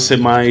precisa ser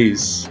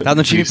mais... Tá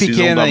no time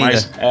pequeno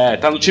ainda.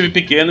 Tá no time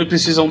pequeno e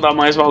precisam dar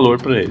mais valor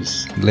pra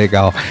eles.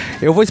 Legal.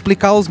 Eu vou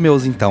explicar os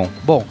meus, então.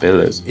 Bom,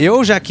 beleza.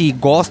 Eu já que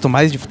gosto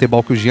mais de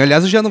futebol que o Jean,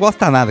 aliás, o Jean não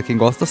gosta nada, quem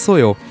gosta sou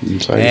eu.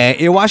 Isso aí.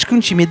 Eu acho que um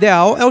time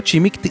ideal é o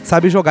time que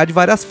sabe jogar de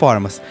várias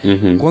formas.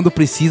 Uhum. Quando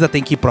precisa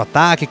tem que ir pro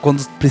ataque,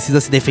 quando precisa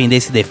se defender,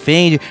 se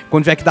defende,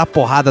 quando tiver que dar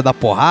porrada, dá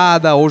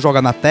porrada, ou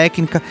joga na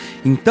técnica.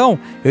 Então,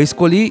 eu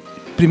escolhi,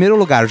 em primeiro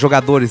lugar,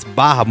 jogadores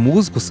 /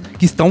 músicos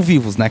que estão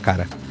vivos, né,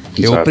 cara?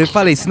 Exato. Eu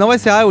falei, senão vai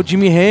ser o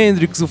Jimi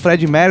Hendrix, o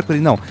Fred Mercury,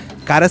 não.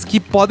 Caras que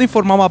podem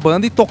formar uma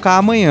banda e tocar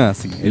amanhã,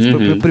 assim. Esse foi o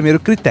meu primeiro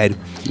critério.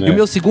 E o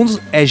meu segundo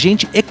é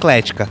gente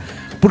eclética.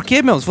 Porque,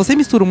 se você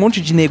mistura um monte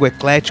de nego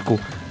eclético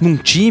num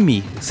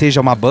time, seja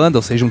uma banda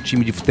ou seja um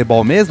time de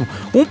futebol mesmo,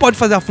 um pode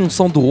fazer a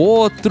função do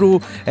outro,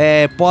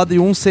 pode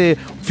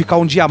ficar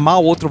um dia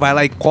mal, o outro vai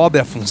lá e cobre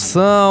a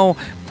função,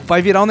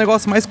 vai virar um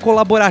negócio mais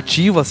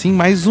colaborativo, assim,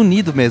 mais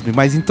unido mesmo,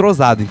 mais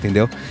entrosado,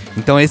 entendeu?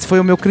 Então esse foi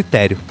o meu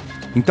critério.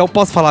 Então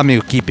posso falar minha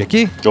equipe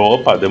aqui?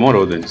 Opa,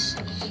 demorou, Denis.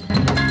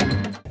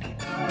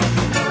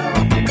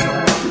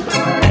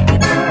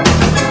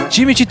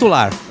 Time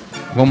titular.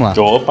 Vamos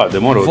lá. Opa,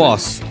 demorou.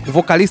 Voz. O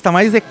vocalista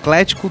mais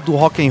eclético do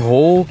rock and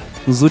roll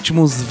nos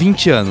últimos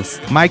 20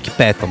 anos. Mike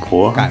Patton.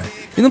 Porra. Cara,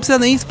 e não precisa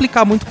nem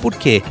explicar muito por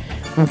quê.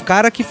 Um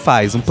cara que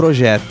faz um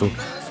projeto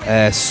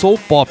soul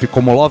pop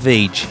como Love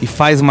Age e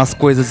faz umas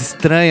coisas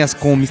estranhas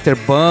com o Mr.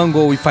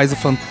 Bungle e faz o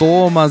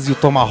Fantomas e o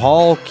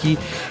Tomahawk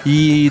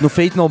e no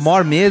Faith No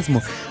More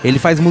mesmo, ele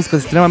faz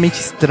músicas extremamente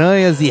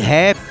estranhas e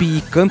rap e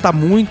canta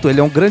muito, ele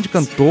é um grande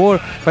cantor,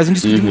 faz um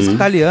disco de música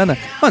italiana.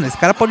 Mano, esse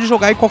cara pode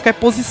jogar em qualquer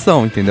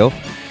posição, entendeu?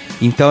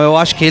 Então eu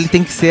acho que ele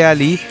tem que ser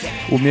ali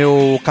o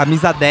meu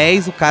camisa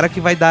 10, o cara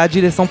que vai dar a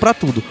direção pra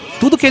tudo.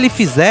 Tudo que ele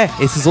fizer,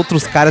 esses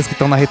outros caras que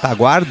estão na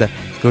retaguarda,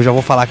 que eu já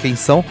vou falar quem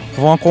são,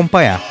 vão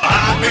acompanhar.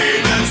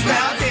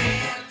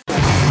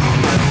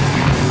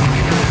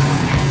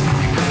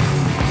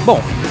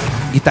 Bom,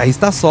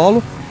 guitarrista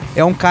solo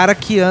é um cara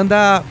que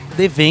anda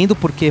devendo,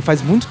 porque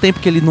faz muito tempo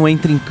que ele não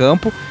entra em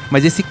campo,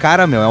 mas esse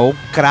cara, é um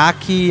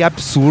craque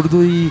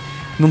absurdo e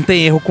não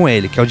tem erro com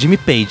ele, que é o Jimmy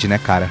Page, né,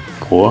 cara?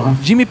 Porra.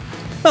 Jimmy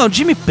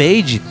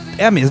Page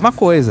é a mesma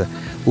coisa.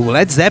 O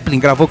Led Zeppelin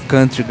gravou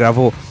country,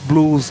 gravou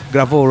blues,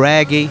 gravou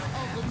reggae,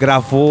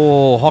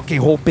 gravou rock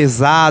and roll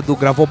pesado,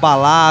 gravou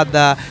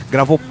balada,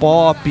 gravou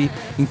pop.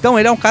 Então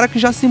ele é um cara que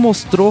já se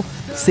mostrou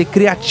ser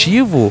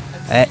criativo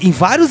em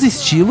vários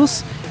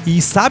estilos e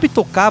sabe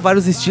tocar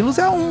vários estilos,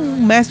 é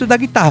um mestre da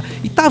guitarra.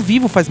 E tá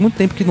vivo, faz muito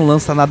tempo que não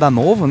lança nada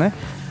novo, né?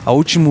 O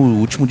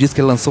último disco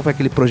que ele lançou foi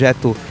aquele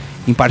projeto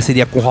em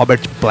parceria com Robert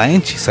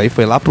Plant, isso aí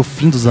foi lá pro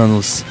fim dos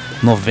anos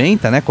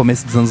 90, né?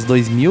 Começo dos anos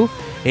 2000.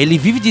 Ele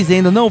vive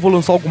dizendo, não, vou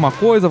lançar alguma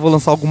coisa,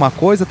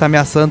 tá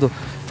ameaçando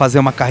fazer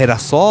uma carreira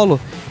solo.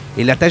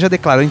 Ele até já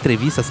declarou em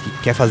entrevistas que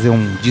quer fazer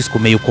um disco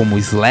meio como o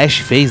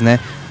Slash fez, né?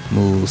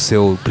 No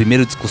seu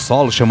primeiro disco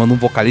solo, chamando um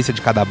vocalista de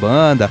cada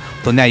banda.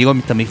 Tony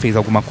Iommi também fez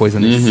alguma coisa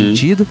nesse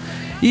sentido.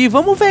 E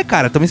vamos ver,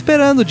 cara, estamos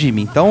esperando,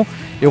 Jimmy. Então,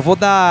 eu vou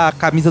dar a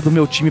camisa do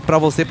meu time pra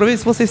ver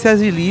se você se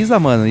agiliza,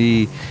 mano,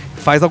 e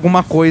faz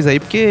alguma coisa aí,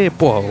 porque,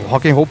 pô, o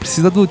rock and roll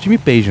precisa do Jimmy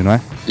Page, não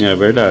é? É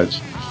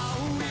verdade.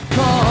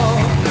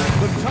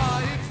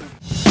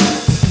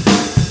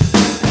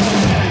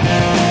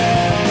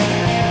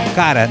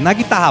 Cara, na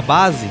guitarra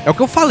base, é o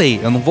que eu falei,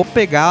 eu não vou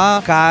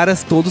pegar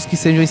caras todos que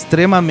sejam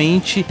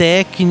extremamente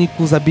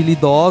técnicos,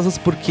 habilidosos,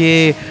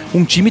 porque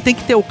um time tem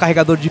que ter o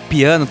carregador de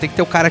piano, tem que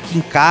ter o cara que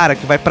encara,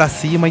 que vai pra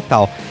cima e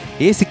tal.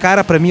 Esse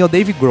cara, pra mim, é o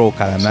Dave Grohl,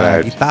 cara,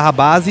 na guitarra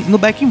base e no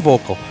backing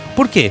vocal.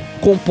 Por quê?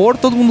 Compor,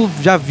 todo mundo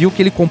já viu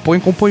que ele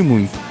compõe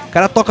muito. O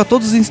cara toca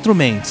todos os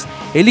instrumentos,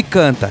 ele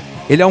canta.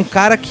 Ele é um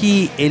cara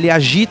que ele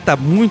agita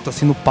muito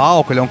assim no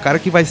palco, ele é um cara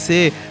que vai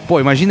ser... Pô,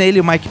 imagina ele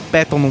e o Mike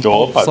Patton num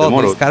palco só,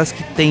 dois caras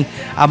que tem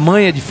a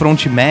manha de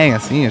frontman,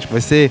 assim, acho que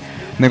vai ser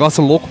um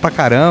negócio louco pra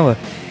caramba.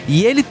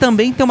 E ele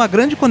também tem uma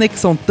grande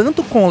conexão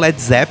tanto com o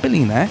Led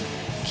Zeppelin, né,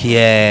 que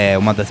é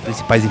uma das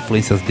principais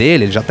influências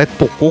dele, ele já até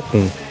tocou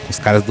com os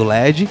caras do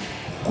Led,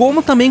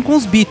 como também com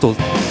os Beatles.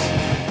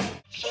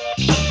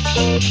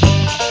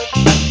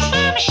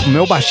 O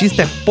meu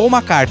baixista é Paul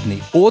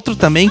McCartney, outro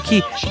também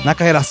que na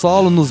carreira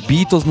solo, nos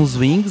Beatles, nos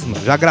Wings,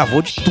 já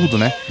gravou de tudo,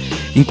 né?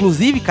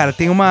 Inclusive, cara,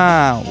 tem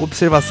uma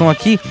observação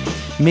aqui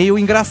meio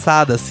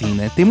engraçada, assim,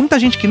 né? Tem muita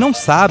gente que não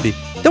sabe,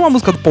 tem uma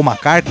música do Paul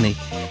McCartney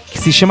que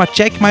se chama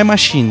Check My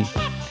Machine.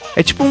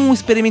 É tipo um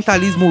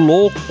experimentalismo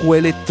louco,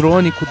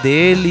 eletrônico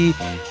dele,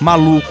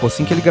 maluco,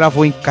 assim, que ele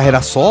gravou em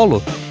carreira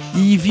solo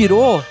e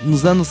virou,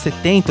 nos anos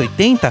 70,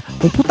 80,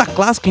 um puta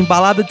clássico em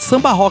balada de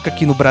samba rock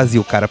aqui no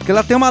Brasil, cara. Porque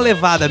ela tem uma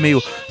levada meio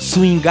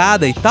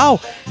swingada e tal.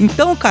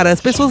 Então, cara,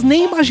 as pessoas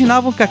nem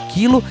imaginavam que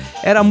aquilo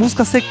era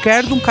música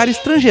sequer de um cara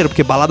estrangeiro.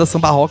 Porque balada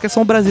samba rock é só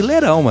um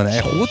brasileirão, mano.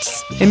 É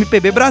Roots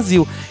MPB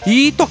Brasil.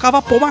 E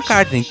tocava Paul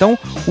McCartney. Então,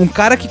 um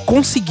cara que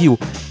conseguiu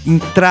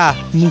entrar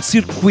num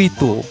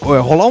circuito,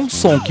 rolar um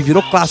som que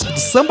virou clássico do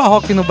samba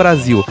rock no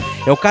Brasil.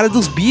 É o cara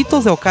dos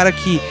Beatles, é o cara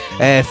que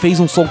fez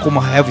um som como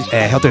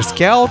Helter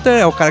Skelter,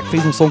 é o cara que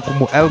fez um som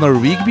como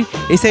Eleanor Rigby.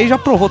 Esse aí já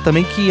provou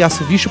também que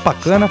assovia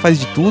bacana, faz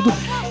de tudo.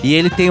 E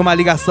ele tem uma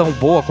ligação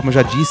boa, como eu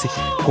já disse,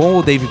 com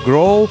o Dave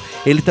Grohl.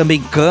 Ele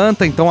também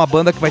canta, então a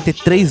banda que vai ter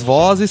 3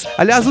 vozes.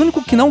 Aliás, o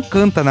único que não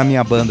canta na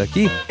minha banda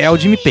aqui é o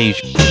Jimmy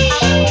Page.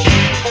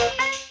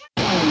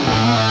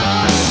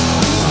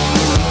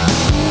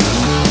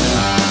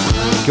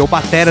 Porque o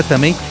batera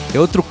também é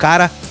outro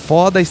cara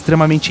foda,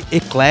 extremamente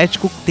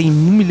eclético, tem 1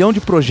 milhão de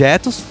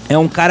projetos. É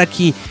um cara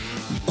que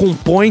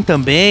compõe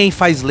também,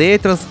 faz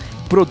letras,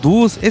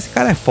 produz. Esse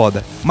cara é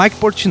foda. Mike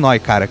Portnoy,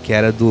 cara, que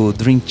era do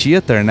Dream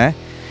Theater, né?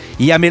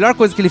 E a melhor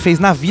coisa que ele fez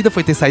na vida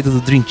foi ter saído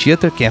do Dream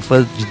Theater. Quem é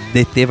fã de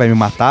DT vai me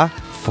matar.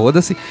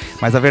 Foda-se,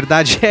 mas a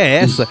verdade é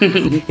essa.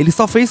 Ele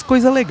só fez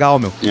coisa legal,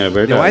 meu. É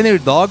verdade. The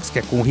Wiener Dogs, que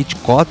é com o Hit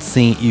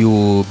Kotzen e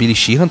o Billy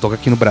Sheehan, toca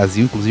aqui no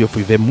Brasil, inclusive eu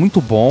fui ver, muito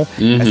bom.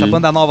 Essa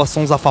banda nova,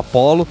 Sons of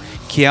Apollo,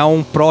 que é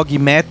um prog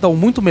metal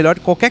muito melhor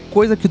que qualquer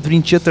coisa que o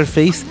Dream Theater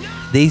fez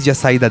desde a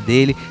saída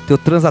dele. Tem o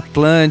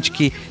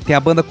Transatlantic, tem a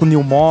banda com o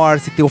Neil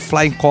Morse, tem o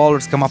Flying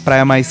Colours, que é uma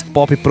praia mais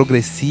pop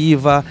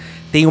progressiva.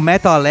 Tem o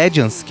Metal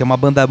Legends, que é uma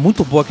banda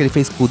muito boa que ele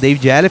fez com o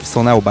David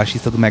Ellefson, né, o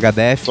baixista do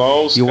Megadeth,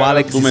 e o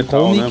Alex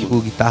Skolnick,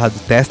 o guitarra do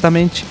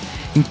Testament.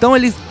 Então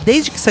ele,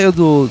 desde que saiu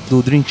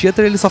do Dream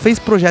Theater, ele só fez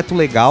projeto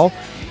legal.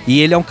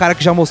 E ele é um cara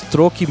que já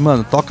mostrou que,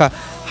 mano, toca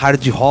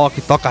hard rock,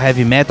 toca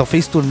heavy metal,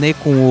 fez turnê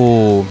com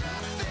o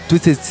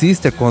Twisted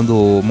Sister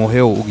quando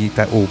morreu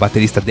o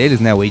baterista deles,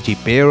 né, o AJ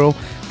Perel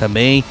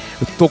também.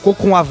 Tocou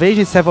com o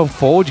Avenged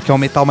Sevenfold, que é um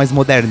metal mais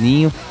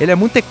moderninho. Ele é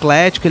muito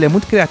eclético, ele é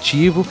muito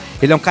criativo,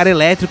 ele é um cara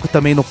elétrico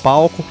também no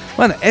palco.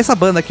 Mano, essa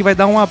banda aqui vai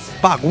dar uma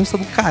bagunça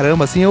do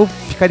caramba, assim, eu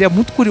ficaria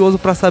muito curioso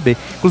pra saber.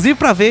 Inclusive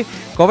pra ver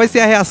qual vai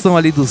ser a reação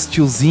ali dos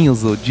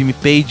tiozinhos, o Jimmy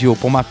Page e o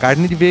Paul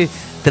McCartney, de ver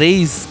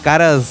 3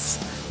 caras,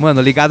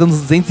 mano, ligados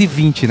nos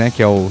 220, né,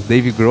 que é o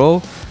Dave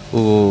Grohl,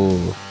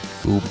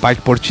 o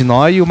Mike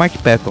Portnoy e o Mike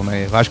Patton,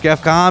 né? Eu acho que ia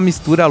ficar uma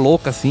mistura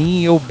louca, assim,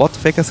 e eu boto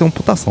fé que ia ser uma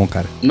putação,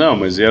 cara. Não,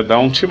 mas ia dar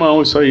um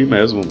timão isso aí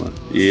mesmo, mano.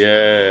 E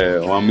é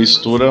uma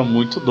mistura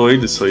muito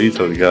doida isso aí,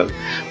 tá ligado?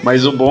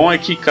 Mas o bom é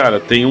que, cara,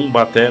 tem um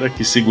batera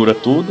que segura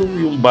tudo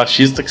e um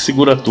baixista que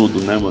segura tudo,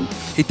 né, mano?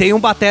 E tem um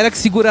batera que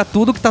segura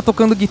tudo, que tá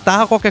tocando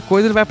guitarra, qualquer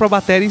coisa, ele vai pra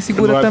bateria e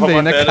segura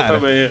também, né, cara?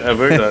 Também, é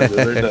verdade,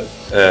 é verdade.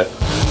 É.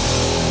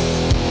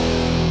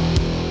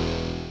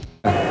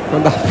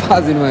 Quando a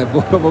fase não é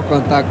boa, eu vou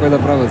contar a coisa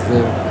pra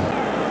você.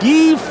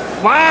 Que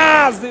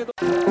fase!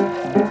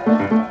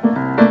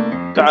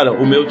 Cara,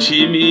 o meu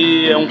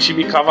time é um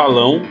time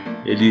cavalão.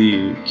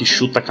 Ele que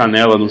chuta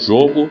canela no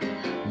jogo,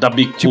 dá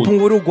bicuda, tipo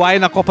um Uruguai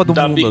na Copa do Mundo.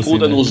 Dá bicuda assim,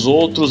 né? nos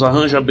outros,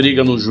 arranja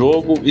briga no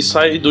jogo e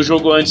sai do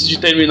jogo antes de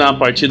terminar a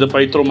partida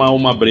pra ir tomar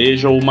uma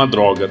breja ou uma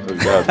droga, tá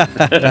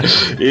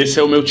ligado? Esse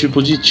é o meu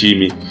tipo de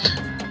time.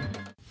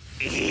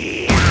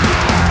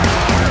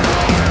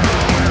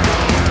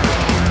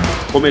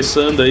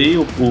 Começando aí,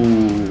 o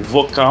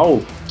vocal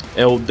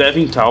é o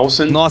Devin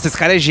Townsend. Nossa, esse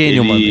cara é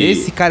gênio, mano.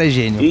 Esse cara é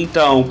gênio.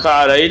 Então,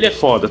 cara, ele é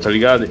foda, tá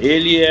ligado?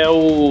 Ele é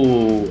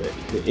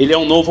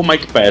um novo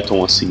Mike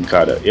Patton, assim,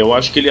 cara. Eu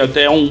acho que ele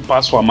até é um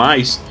passo a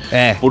mais.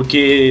 É.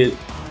 Porque,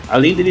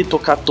 além dele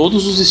tocar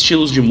todos os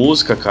estilos de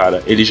música,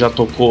 cara, ele já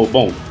tocou...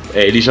 Bom,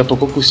 ele já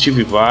tocou com o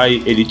Steve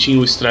Vai, ele tinha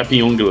o Strapping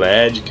Young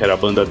Lad, que era a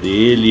banda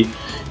dele.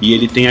 E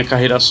ele tem a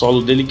carreira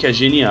solo dele que é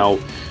genial.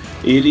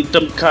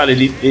 Cara,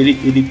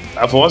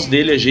 a voz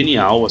dele é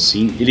genial,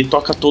 assim. Ele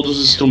toca todos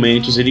os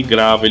instrumentos, ele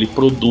grava, ele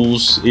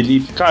produz.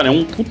 Cara, é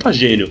um puta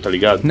gênio, tá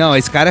ligado? Não,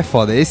 esse cara é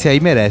foda, esse aí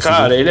merece.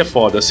 Cara, ele é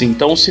foda, assim.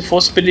 Então, se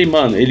fosse pra ele,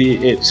 mano,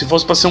 se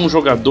fosse pra ser um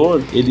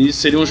jogador, ele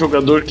seria um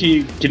jogador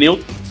que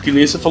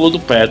nem você falou do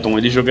Patton,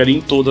 ele jogaria em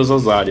todas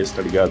as áreas,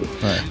 tá ligado?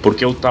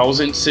 Porque o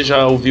Townsend, você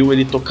já ouviu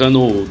ele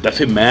tocando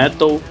death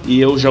metal,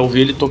 e eu já ouvi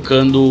ele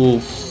tocando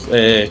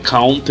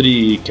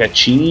country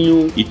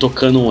quietinho e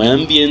tocando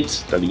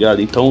ambient, tá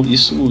ligado? Então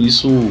isso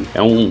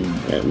é um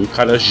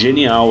cara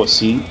genial,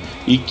 assim,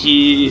 e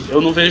que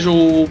eu não vejo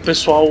o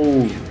pessoal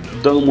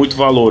dando muito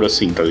valor,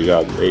 assim, tá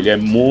ligado? Ele é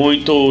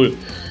muito...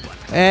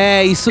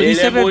 isso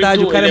é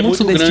verdade, o cara é muito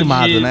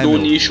subestimado, né? No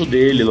nicho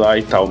dele lá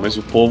e tal, mas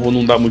o povo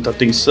não dá muita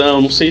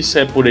atenção. Não sei se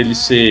é por ele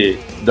ser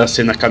da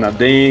cena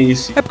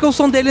canadense. É porque o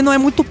som dele não é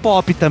muito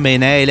pop também,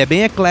 né? Ele é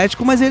bem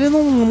eclético, mas ele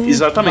não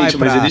exatamente,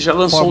 mas ele já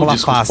lançou um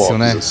disco fácil, pop,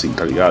 né? Assim,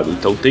 tá ligado?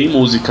 Então tem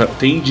música,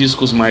 tem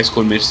discos mais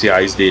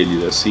comerciais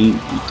dele, assim,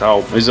 e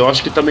tal. Mas eu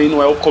acho que também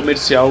não é o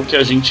comercial que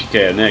a gente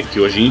quer, né? Que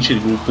o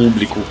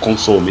público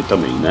consome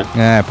também, né?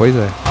 Pois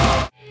é.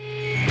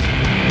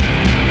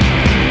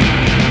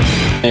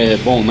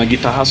 Bom, na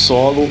guitarra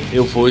solo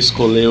eu vou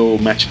escolher o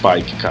Matt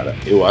Pike, cara.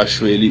 Eu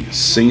acho ele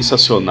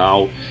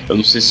sensacional. Eu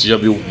não sei se você já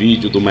viu o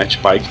vídeo do Matt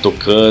Pike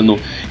tocando.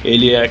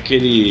 Ele é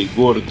aquele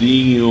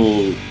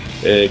gordinho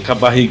com a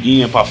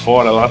barriguinha pra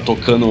fora lá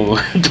tocando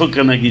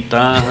a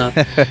guitarra.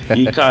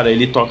 E, cara,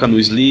 ele toca no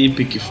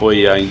Sleep, que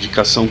foi a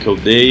indicação que eu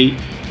dei.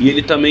 E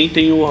ele também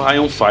tem o High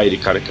on Fire,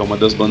 cara, que é uma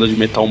das bandas de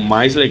metal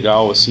mais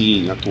legal,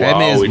 assim,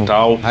 atual e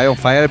tal. High on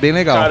Fire é bem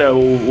legal. Cara,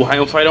 o High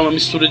on Fire é uma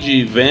mistura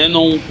de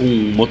Venom com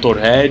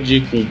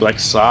Motorhead, com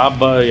Black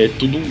Sabbath, é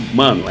tudo,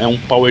 mano, é um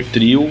power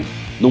trio,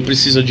 não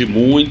precisa de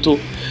muito,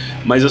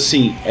 mas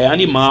assim, é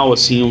animal,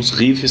 assim, os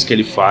riffs que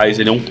ele faz,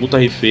 ele é um puta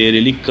riffeiro,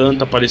 ele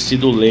canta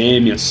parecido o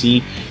Leme,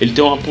 assim, ele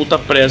tem uma puta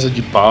presa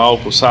de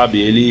palco, sabe,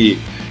 ele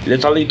é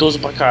talentoso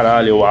pra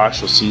caralho, eu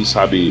acho, assim,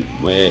 sabe?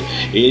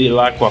 Ele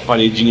lá com a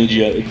paredinha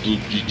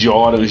de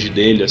orange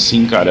dele,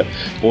 assim, cara.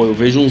 Pô, eu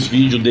vejo uns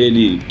vídeos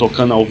dele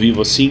tocando ao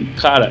vivo, assim.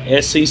 Cara,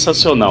 é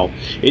sensacional.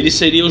 Ele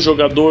seria um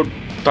jogador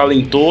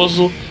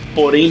talentoso,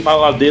 porém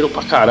baladeiro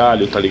pra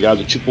caralho, tá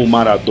ligado? Tipo o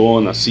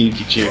Maradona, assim,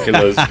 que tinha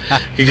aquelas...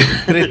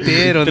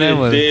 Treteiro, né,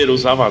 mano? Treteiro,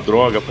 usava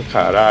droga pra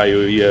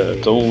caralho.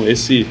 Então,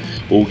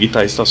 o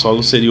guitarrista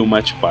solo seria o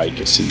Matt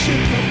Pike, assim.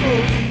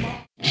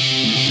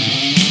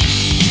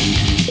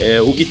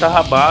 O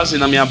guitarra base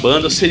na minha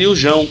banda seria o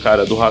João,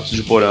 cara, do Ratos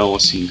de Porão,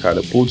 assim, cara.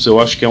 Putz, eu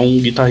acho que é um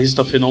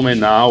guitarrista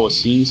fenomenal,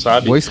 assim,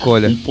 sabe? Boa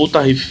escolha. Um puta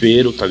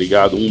rifeiro, tá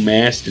ligado? Um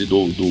mestre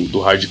do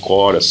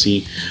hardcore,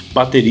 assim.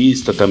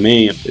 Baterista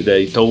também,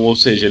 então, ou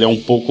seja, ele é um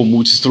pouco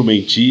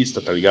multi-instrumentista,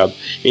 tá ligado?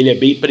 Ele é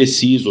bem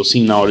preciso,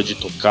 assim, na hora de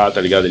tocar,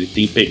 tá ligado? Ele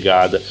tem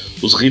pegada.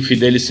 Os riffs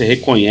dele você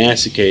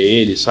reconhece que é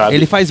ele, sabe?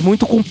 Ele faz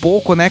muito com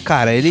pouco, né,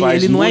 cara? Ele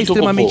não é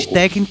extremamente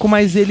técnico,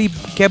 mas ele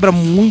quebra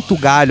muito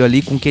galho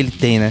ali com o que ele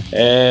tem, né?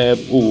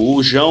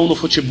 O João no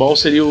futebol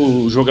seria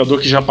o jogador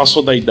que já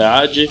passou da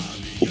idade.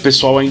 O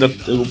pessoal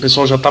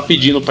já tá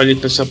pedindo pra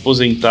ele se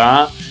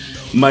aposentar.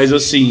 Mas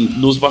assim,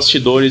 nos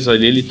bastidores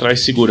ali ele traz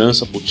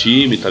segurança pro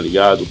time, tá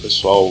ligado? O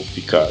pessoal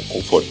fica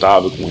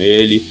confortável com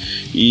ele.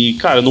 E,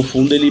 cara, no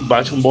fundo ele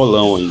bate um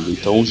bolão ainda.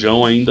 Então o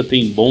João ainda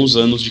tem bons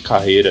anos de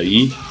carreira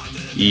aí.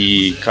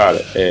 E,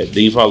 cara,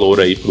 deem valor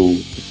aí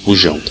pro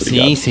João, tá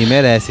ligado? Sim,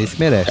 merece, esse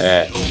merece.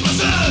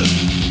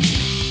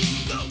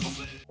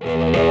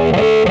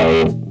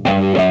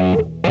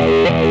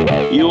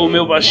 E o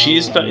meu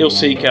baixista, eu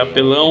sei que é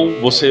apelão,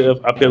 você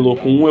apelou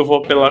com um, eu vou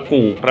apelar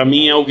com um. Pra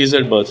mim é o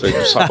Geezer Butler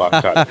do Sabá,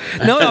 cara.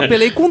 Não, eu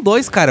apelei com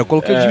dois, cara. Eu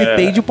coloquei o Jimmy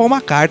Page e o Paul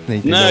McCartney.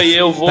 Entendeu? Não, e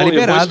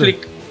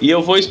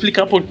eu vou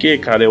explicar por quê,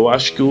 cara. Eu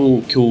acho que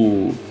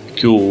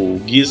o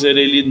Geezer,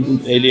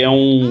 ele é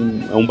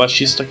um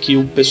baixista que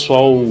o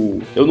pessoal...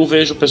 Eu não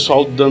vejo o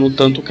pessoal dando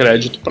tanto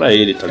crédito pra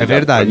ele, tá ligado? É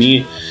verdade. Pra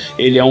mim,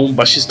 ele é um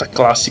baixista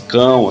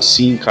classicão,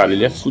 assim, cara.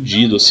 Ele é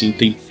fudido, assim,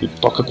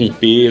 toca com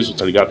peso,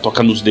 tá ligado?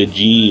 Toca nos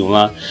dedinhos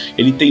lá.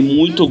 Ele tem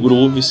muito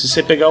groove. Se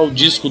você pegar os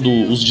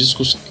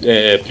discos,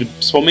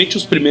 principalmente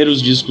os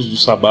primeiros discos do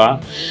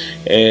Sabá,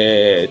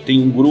 tem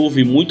um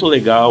groove muito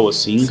legal,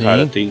 assim, sim,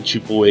 cara. Tem,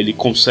 tipo, ele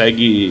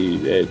consegue...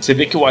 você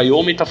vê que o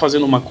Wyoming tá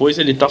fazendo uma coisa,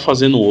 ele tá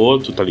fazendo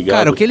outro, tá ligado?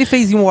 Cara, o que ele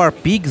fez em War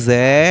Pigs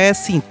é,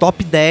 assim,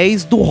 top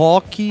 10 do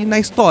rock na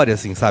história,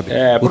 assim, sabe?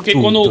 Porque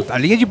a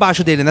linha de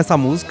baixo dele nessa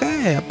música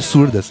é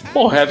absurda, assim.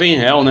 Pô, Heaven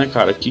Hell, né,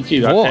 cara?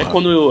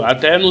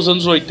 Até nos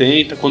anos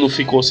 80, quando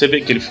ficou... Você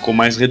vê que ele ficou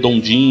mais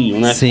redondinho,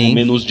 né? Sim. Ficou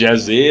menos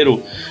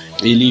jazzeiro.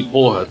 Ele,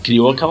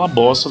 criou aquela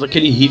bosta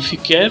daquele riff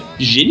que é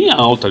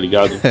genial, tá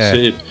ligado?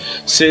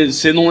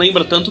 Você não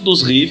lembra tanto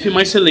dos riffs,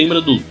 mas você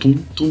lembra do tum,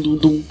 tum, dum,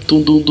 dum,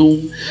 tum, dum,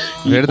 dum.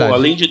 E, verdade.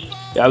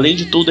 Além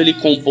de tudo, ele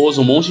compôs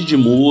um monte de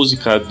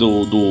música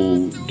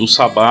do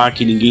Sabá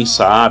que ninguém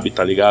sabe,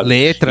 tá ligado?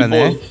 Letra,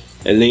 né?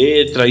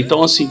 letra.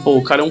 Então, assim, pô,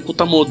 o cara é um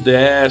puta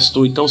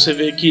modesto. Então você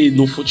vê que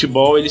no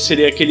futebol ele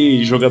seria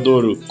aquele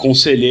jogador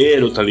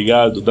conselheiro, tá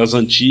ligado? Das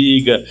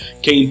antigas,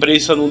 que a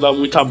imprensa não dá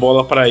muita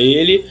bola pra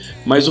ele,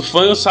 mas o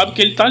fã sabe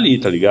que ele tá ali,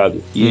 tá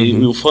ligado? E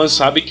o fã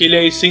sabe que ele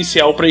é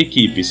essencial pra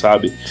equipe,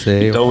 sabe?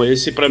 Sei. Então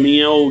esse pra mim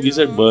é o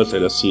Geezer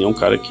Butler, assim, é um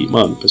cara que,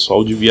 mano, o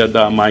pessoal devia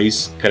dar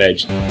mais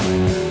crédito.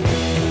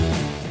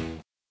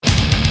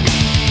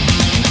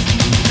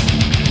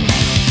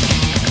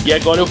 E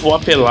agora eu vou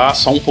apelar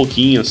só um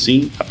pouquinho,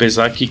 assim,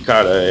 apesar que,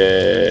 cara,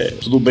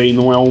 tudo bem,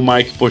 não é o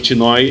Mike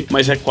Portnoy,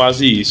 mas é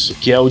quase isso,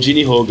 que é o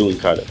Gene Hoglan,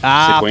 cara.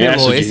 Ah, você conhece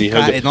apelou. o Gene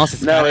Hoglan? Nossa,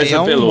 esse não, cara esse é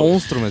apelou. Um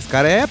monstro, mas esse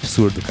cara é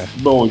absurdo, cara.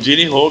 Bom, o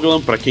Gene Hoglan,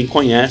 pra quem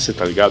conhece,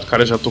 tá ligado? O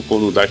cara já tocou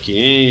no Dark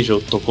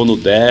Angel, tocou no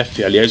Death,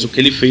 aliás, o que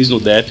ele fez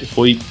no Death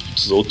foi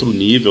outro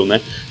nível,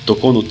 né?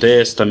 Tocou no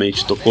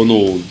Testament, tocou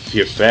no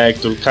Fear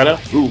Factor. Cara,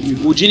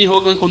 o Gene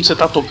Hoglan, quando você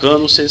tá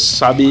tocando, você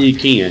sabe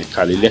quem é,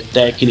 cara. Ele é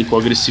técnico,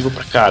 agressivo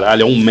pra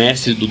caralho, é um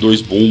mestre do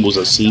dois bumbos,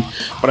 assim.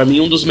 Pra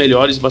mim, um dos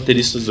melhores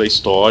bateristas da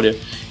história.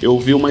 Eu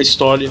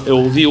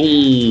ouvi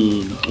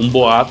um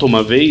boato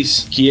uma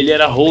vez que ele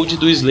era hold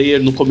do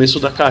Slayer no começo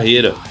da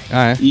carreira.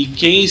 Ah, é? E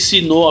quem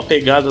ensinou a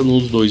pegada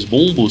nos dois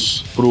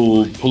bumbos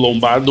pro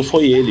Lombardo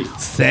foi ele.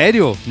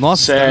 Sério?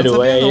 Nossa, sério, não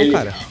sabia não, ele,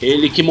 cara.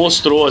 Ele que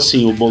mostrou,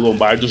 assim, o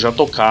Lombardo já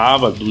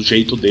tocava do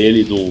jeito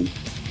dele,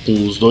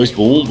 com os dois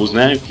bumbos,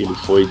 né, que ele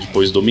foi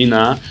depois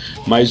dominar,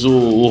 mas o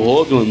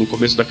Hoglan, no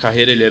começo da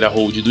carreira, ele era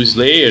hold do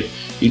Slayer,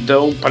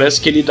 então parece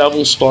que ele dava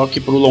uns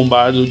toques pro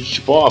Lombardo, de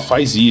tipo, ó,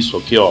 faz isso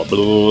aqui, ó,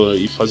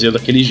 e fazia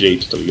daquele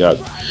jeito, tá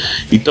ligado?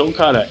 Então,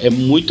 cara, é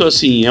muito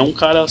assim, é um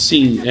cara,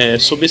 assim,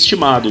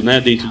 subestimado, né,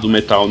 dentro do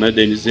metal, né,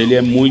 Denis? Ele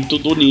é muito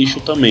do nicho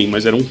também,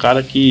 mas era um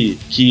cara que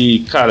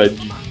cara,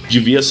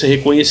 devia ser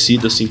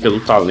reconhecido, assim, pelo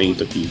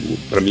talento aqui.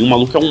 Pra mim, o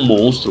maluco é um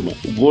monstro, mano.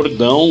 O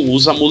gordão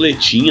usa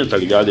muletinha, tá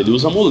ligado? Ele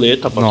usa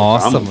muleta pra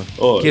tocar, mano.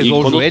 Que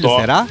zoou o joelho,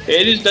 será?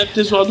 Ele deve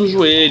ter zoado o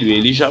joelho.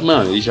 Ele já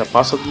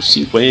passa dos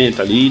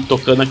 50 ali,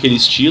 tocando aquele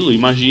estilo.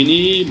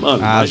 Imagina,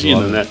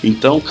 zoado. né?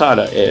 Então,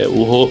 cara,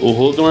 o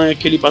Hoglan é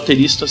aquele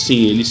baterista,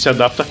 assim, ele se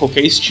adapta a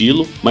qualquer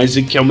estilo, mas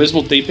que ao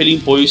mesmo tempo ele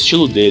impõe o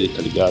estilo dele,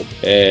 tá ligado?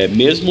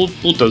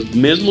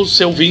 Mesmo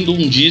você ouvindo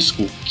um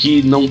disco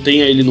que não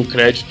tenha ele no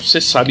crédito,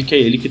 você sabe que é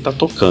ele que tá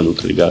tocando,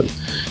 tá ligado?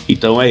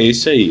 Então é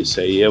esse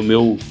aí é o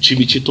meu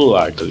time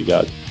titular, tá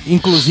ligado?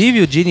 Inclusive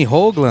o Gene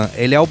Hoglan,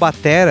 ele é o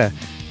batera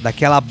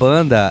daquela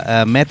banda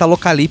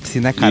Metalocalypse,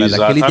 né, cara?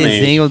 Exatamente. Daquele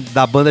desenho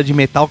da banda de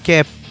metal que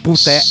é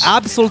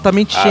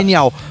absolutamente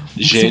genial.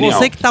 Se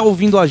você que tá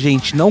ouvindo a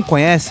gente não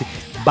conhece,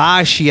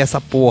 baixe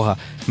essa porra.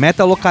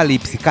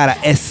 Metalocalypse, cara,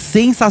 é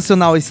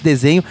sensacional esse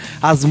desenho.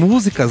 As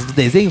músicas do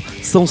desenho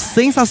são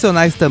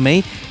sensacionais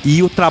também.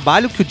 E o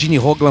trabalho que o Gene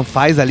Hoglan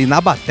faz ali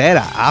na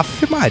batera,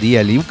 Ave Maria,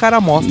 ali o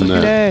cara mostra que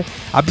ele é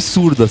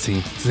absurdo,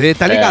 assim. Você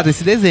tá ligado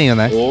nesse desenho,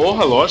 né?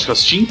 Porra, lógico,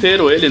 assisti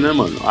inteiro ele, né,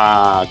 mano?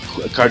 A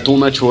Cartoon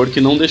Network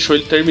não deixou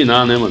ele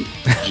terminar, né, mano?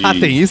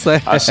 Tem isso,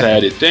 A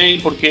série. Tem,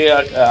 porque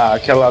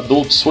aquela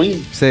Adult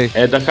Swim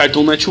é da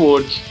Cartoon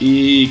Network.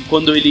 E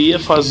quando ele ia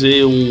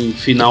fazer um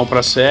final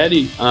pra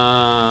série,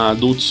 a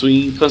Adult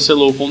Swim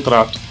cancelou o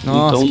contrato.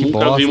 Nossa, então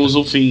nunca vimos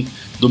o fim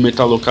do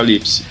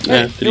Metalocalypse.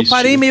 Eu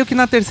parei meio que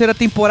na terceira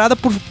temporada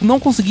por não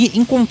conseguir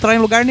encontrar em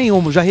lugar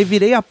nenhum. Eu já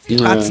revirei a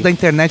cats da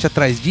internet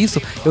atrás disso.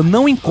 Eu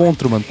não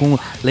encontro, mano, com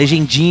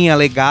legendinha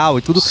legal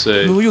e tudo.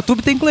 Sei. No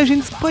YouTube tem com legenda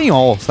em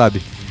espanhol,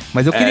 sabe?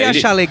 Mas eu queria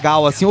achar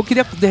legal, assim, eu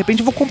queria, de repente,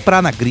 eu vou comprar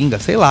na gringa,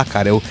 sei lá,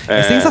 cara.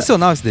 É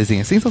sensacional esse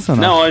desenho, é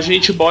sensacional. Não, a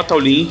gente bota o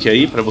link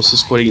aí pra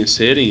vocês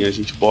conhecerem, a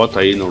gente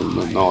bota aí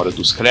na hora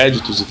dos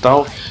créditos e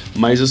tal.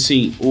 Mas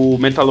assim, o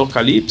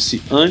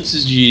Metalocalypse,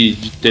 antes de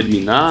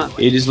terminar,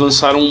 eles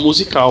lançaram um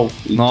musical.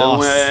 Então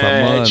Nossa,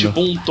 é tipo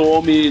um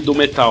tome do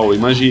metal,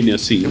 imagine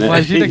assim, né?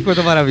 Imagina que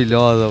coisa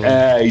maravilhosa,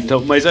 mano.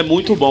 Então, mas é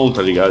muito bom,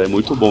 tá ligado? É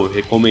muito bom, eu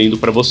recomendo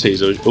pra vocês.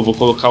 Eu vou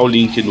colocar o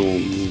link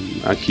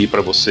aqui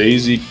pra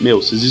vocês e,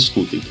 vocês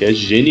escutem, que é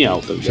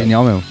genial, tá ligado?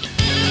 Genial mesmo.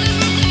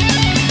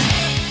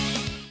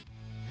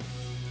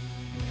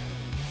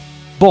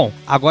 Bom,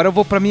 agora eu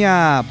vou pra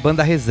minha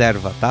banda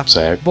reserva, tá?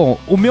 Certo. Bom,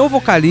 o meu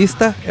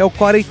vocalista é o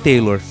Corey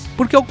Taylor.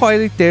 Porque o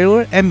Corey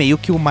Taylor é meio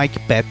que o Mike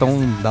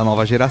Patton da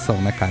nova geração,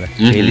 né, cara?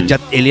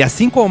 Ele,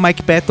 assim como o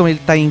Mike Patton, ele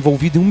tá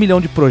envolvido em 1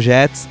 milhão de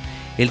projetos.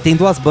 Ele tem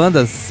 2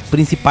 bandas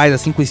principais,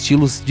 assim, com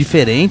estilos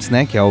diferentes,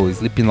 né? Que é o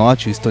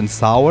Slipknot e o Stone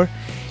Sour.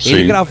 Sim.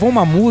 Ele gravou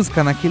uma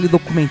música naquele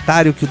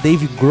documentário que o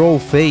Dave Grohl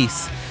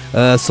fez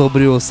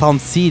sobre o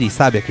Sound City,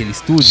 sabe? Aquele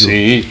estúdio.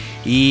 Sim.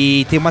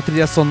 E tem uma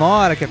trilha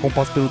sonora que é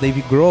composta pelo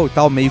Dave Grohl e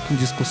tal, meio que um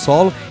disco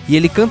solo. E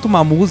ele canta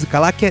uma música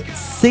lá que é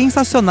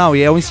sensacional.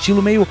 E é um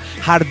estilo meio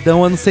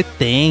hardão anos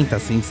 70,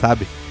 assim,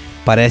 sabe?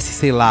 Parece,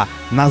 sei lá,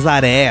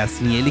 Nazaré,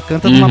 assim. Ele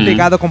canta numa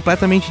pegada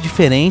completamente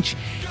diferente.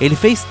 Ele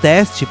fez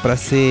teste pra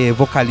ser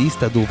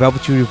vocalista do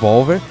Velvet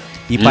Revolver.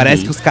 E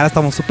parece que os caras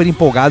estavam super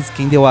empolgados.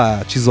 Quem deu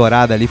a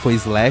tesourada ali foi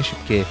Slash,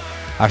 porque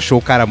achou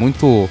o cara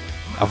muito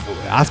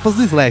aspas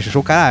do Slash,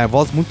 achou o cara, a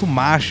voz muito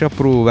macha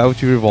pro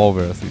Velvet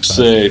Revolver, assim,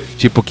 sabe? Sei.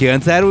 Tipo, que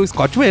antes era o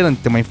Scott Weiland,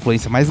 que tem uma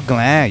influência mais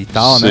glam e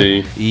tal,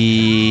 Sei. né?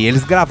 E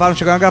eles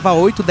chegaram a gravar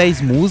 8,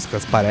 10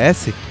 músicas,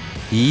 parece.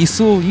 E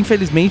isso,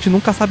 infelizmente,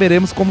 nunca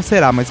saberemos como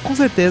será, mas com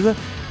certeza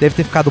deve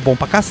ter ficado bom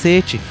pra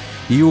cacete.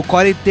 E o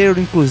Corey Taylor,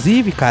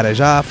 inclusive, cara,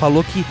 já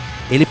falou que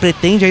ele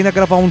pretende ainda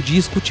gravar um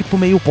disco tipo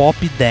meio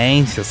pop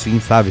dance, assim,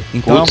 sabe?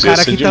 Então é um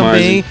cara que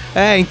também...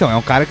 é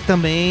um cara que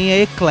também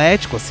é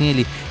eclético, assim,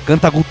 ele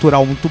canta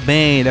gutural muito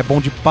bem, ele é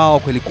bom de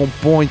palco, ele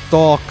compõe,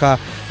 toca,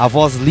 a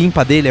voz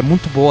limpa dele é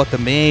muito boa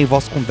também,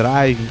 voz com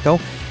drive, então...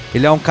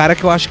 Ele é um cara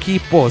que eu acho que,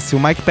 pô, se o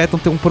Mike Patton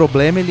tem um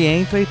problema, ele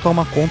entra e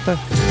toma conta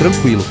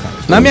tranquilo, cara.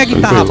 Na minha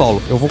guitarra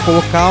solo, eu vou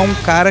colocar um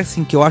cara,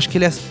 assim, que eu acho que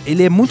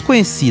ele é muito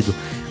conhecido,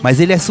 mas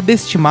ele é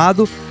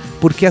subestimado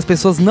porque as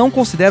pessoas não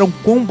consideram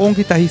quão bom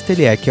guitarrista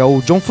ele é, que é o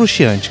John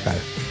Frusciante, cara.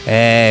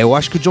 Eu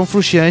acho que o John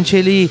Frusciante,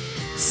 ele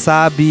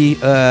sabe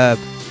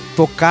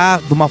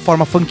tocar de uma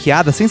forma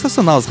funkeada,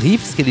 sensacional. Os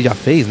riffs que ele já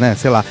fez, né,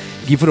 sei lá,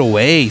 Give It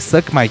Away,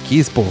 Suck My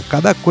Kiss, pô,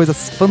 cada coisa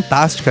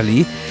fantástica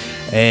ali.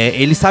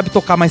 Ele sabe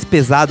tocar mais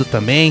pesado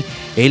também.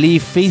 Ele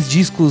fez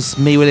discos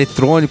meio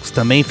eletrônicos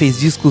também, fez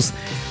discos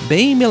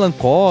bem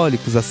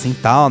melancólicos, assim,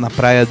 tal, na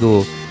praia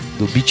do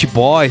Beach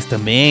Boys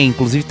também,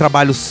 inclusive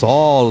trabalhos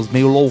solos,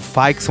 meio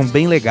lo-fi, que são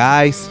bem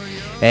legais.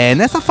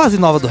 Nessa fase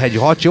nova do Red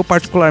Hot, eu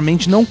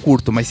particularmente não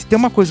curto, mas se tem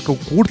uma coisa que eu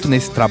curto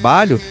nesse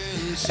trabalho,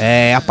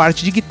 é a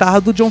parte de guitarra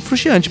do John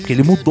Frusciante, porque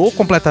ele mudou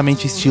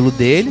completamente o estilo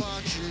dele,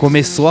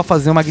 começou a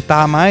fazer uma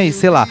guitarra mais,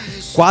 sei lá,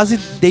 quase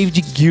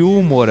David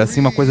Gilmour,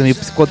 assim, uma coisa meio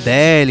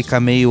psicodélica,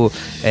 meio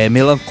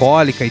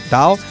melancólica e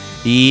tal.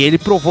 E ele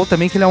provou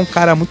também que ele é um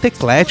cara muito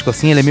eclético,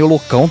 assim, ele é meio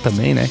loucão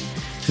também, né?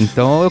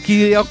 Então eu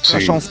queria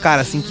achar uns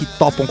caras, assim, que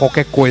topam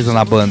qualquer coisa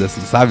na banda,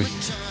 assim, sabe?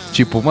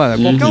 Tipo,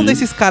 mano, qualquer um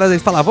desses caras aí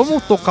falar,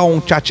 vamos tocar um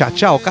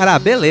tchá-tchá-tchá, o cara,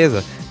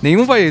 beleza.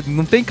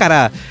 Não tem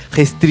cara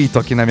restrito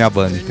aqui na minha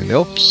banda,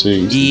 entendeu?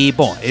 Sim. E,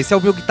 bom, esse é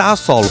o meu guitarra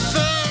solo.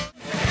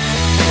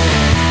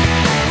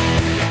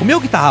 O meu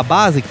guitarra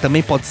base, que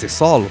também pode ser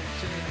solo,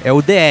 é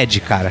o The Edge,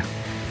 cara.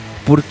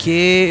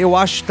 Porque eu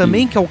acho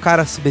também que é um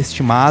cara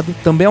subestimado.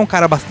 Também é um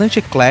cara bastante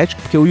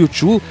eclético, porque o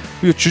U2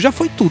 já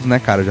foi tudo, né,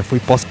 cara? Já foi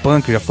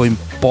pós-punk, já foi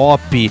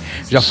pop,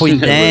 já foi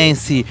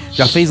dance,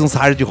 já fez uns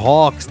hard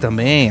rocks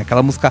também.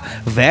 Aquela música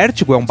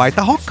Vértigo é um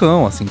baita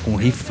rockão, assim, com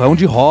riffão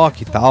de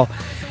rock e tal.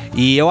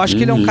 E eu acho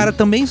que ele é um cara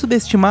também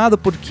subestimado,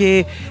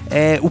 porque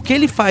o que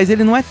ele faz,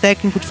 ele não é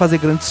técnico de fazer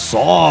grandes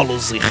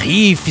solos e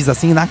riffs,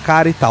 assim, na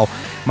cara e tal.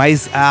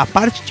 Mas a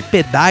parte de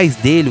pedais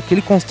dele, o que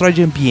ele constrói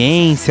de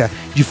ambiência,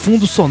 de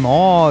fundo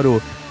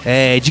sonoro,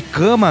 de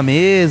cama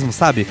mesmo,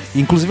 sabe?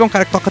 Inclusive é um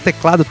cara que toca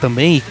teclado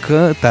também e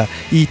canta,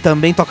 e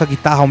também toca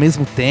guitarra ao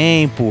mesmo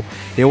tempo.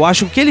 Eu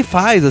acho que o que ele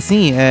faz,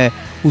 assim,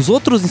 os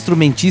outros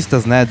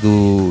instrumentistas, né,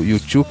 do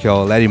U2, que é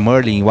o Larry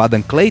Merlin e o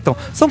Adam Clayton,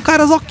 são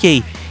caras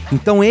ok.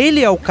 Então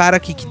ele é o cara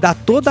que dá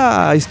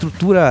toda a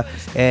estrutura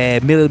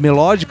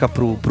melódica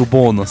pro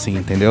Bono, assim,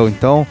 entendeu?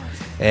 Então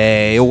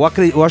eu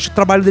acho o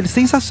trabalho dele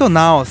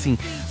sensacional, assim,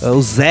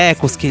 os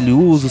ecos que ele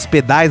usa, os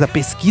pedais, a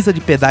pesquisa de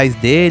pedais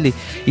dele.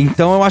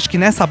 Então eu acho que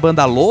nessa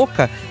banda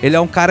louca, ele é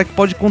um cara que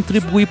pode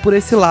contribuir por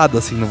esse lado,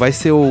 assim, não vai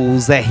ser o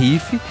Zé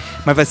Riff,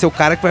 mas vai ser o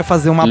cara que vai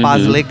fazer uma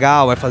base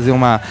legal, vai fazer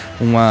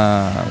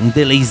um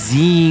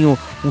delayzinho,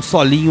 um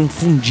solinho, um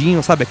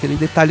fundinho, sabe? Aquele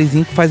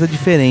detalhezinho que faz a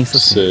diferença,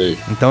 assim. Sei.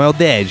 Então é o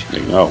The Edge.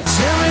 Legal.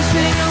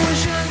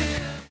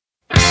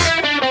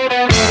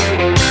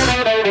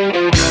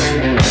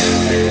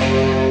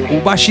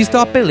 O baixista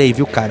eu apelei,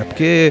 viu, cara?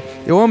 Porque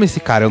eu amo esse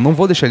cara, eu não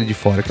vou deixar ele de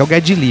fora, que é o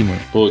Geddy Lee, mano.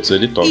 Putz,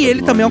 ele toca. E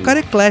ele também é um cara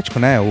eclético,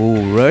 né?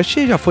 O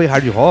Rush já foi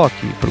hard rock,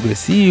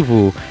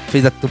 progressivo,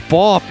 fez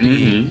pop,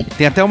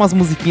 tem até umas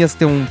musiquinhas que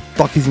tem um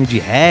toquezinho de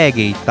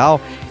reggae e tal.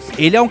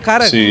 Ele é um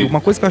cara,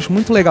 uma coisa que eu acho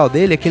muito legal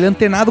dele é que ele é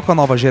antenado com a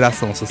nova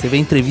geração. Se você vê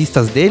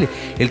entrevistas dele,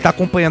 ele tá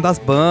acompanhando as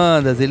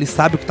bandas, ele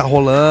sabe o que tá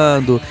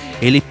rolando,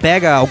 ele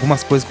pega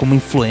algumas coisas como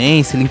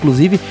influência, ele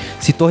inclusive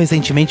citou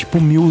recentemente pro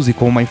Music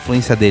como uma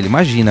influência dele,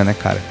 imagina, né,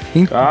 cara?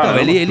 Então,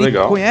 ele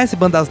conhece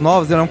bandas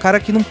novas, ele é um cara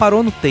que não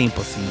parou no tempo,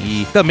 assim,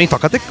 e também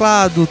toca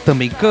teclado,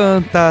 também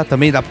canta,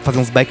 também dá pra fazer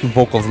uns backing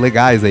vocals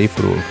legais aí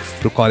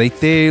pro Corey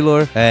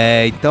Taylor,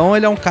 então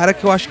ele é um cara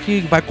que eu acho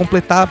que vai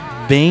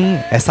completar bem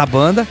essa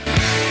banda.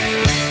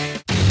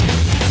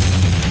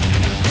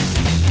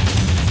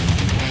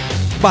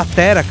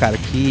 Batera, cara,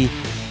 que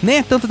nem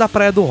é tanto da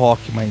praia do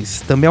rock,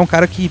 mas também é um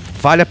cara que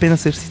vale a pena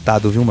ser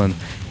citado, viu, mano?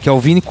 Que é o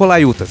Vini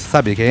Colaiuta, você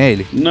sabe quem é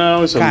ele?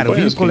 Não, isso eu não conheço. Cara, o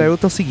Vini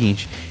Colaiuta é o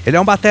seguinte, ele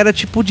é um batera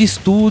tipo de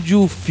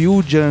estúdio,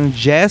 fusion,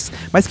 jazz,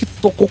 mas que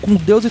tocou com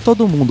Deus e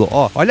todo mundo.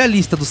 Ó, olha a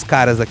lista dos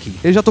caras aqui.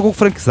 Ele já tocou com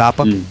Frank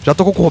Zappa, já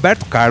tocou com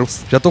Roberto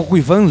Carlos, já tocou com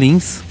Ivan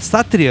Lins,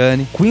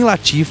 Satriani, Queen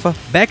Latifah,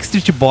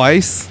 Backstreet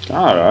Boys,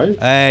 caralho,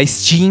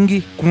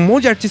 Sting, com um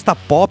monte de artista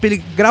pop,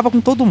 ele grava com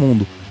todo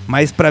mundo.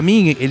 Mas pra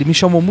mim, ele me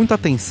chamou muito a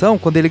atenção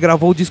quando ele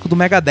gravou o disco do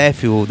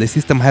Megadeth, o The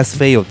System Has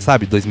Failed,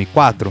 sabe?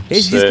 2004.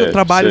 Esse disco é um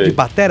trabalho de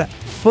batera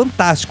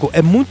fantástico.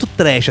 É muito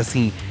trash,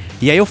 assim.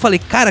 E aí eu falei,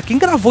 cara, quem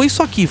gravou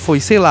isso aqui? Foi,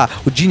 sei lá,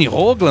 o Gene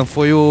Hoglan,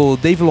 foi o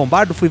Dave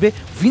Lombardo, fui ver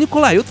o Vini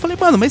Colaiuta. Falei,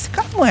 mano, mas esse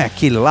cara não é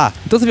aquele lá?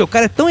 Então você vê, o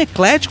cara é tão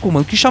eclético,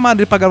 mano, que chamaram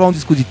ele pra gravar um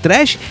disco de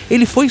thrash,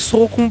 ele foi e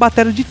soou com um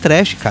batera de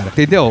thrash, cara,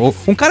 entendeu?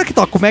 Um cara que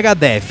toca com o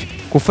Megadeth,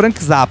 com o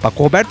Frank Zappa,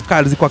 com o Roberto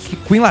Carlos e com a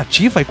Queen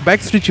Latifah e com o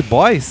Backstreet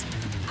Boys,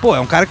 pô,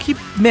 é um cara que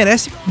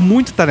merece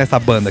muito estar nessa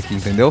banda aqui,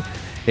 entendeu?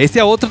 Esse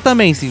é outro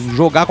também, se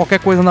jogar qualquer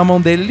coisa na mão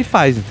dele, ele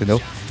faz,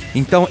 entendeu?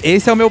 Então,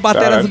 esse é o meu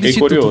batera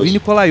substituto, Vini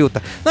Colaiuta.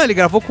 Não, ele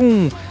gravou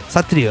com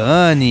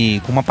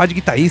Satriani, com uma par de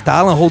guitarrista,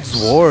 Alan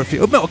Holdsworth.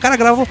 O cara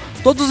gravou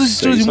todos os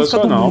estilos de música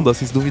do mundo,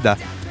 assim, se duvidar.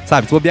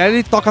 Sabe, se bobear,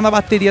 ele toca na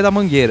bateria da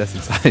Mangueira, assim,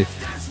 sabe?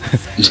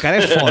 O cara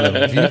é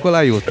foda, Vini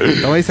Colaiuta.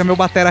 Então esse é meu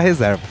batera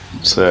reserva.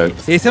 Certo.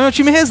 Esse é meu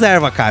time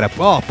reserva, cara.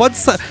 Ó,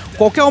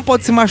 qualquer um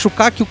pode se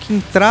machucar, que o que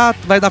entrar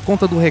vai dar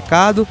conta do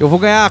recado. Eu vou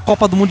ganhar a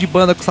Copa do Mundo de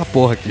banda com essa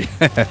porra aqui.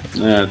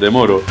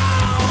 Demorou.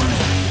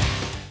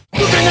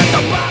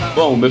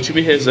 Bom, meu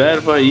time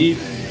reserva aí,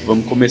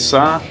 vamos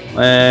começar.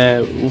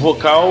 O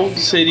vocal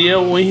seria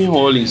o Henry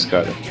Rollins,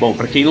 cara. Bom,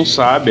 pra quem não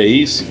sabe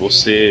aí, se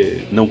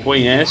você não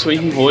conhece, o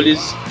Henry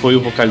Rollins foi o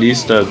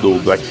vocalista do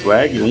Black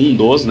Flag, um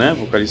dos, né,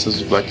 vocalistas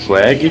do Black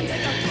Flag.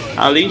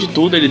 Além de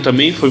tudo, ele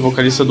também foi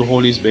vocalista do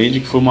Rollins Band,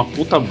 que foi uma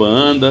puta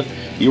banda.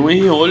 E o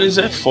Henry Rollins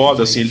é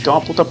foda, assim, ele tem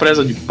uma puta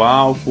presa de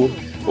palco.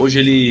 Hoje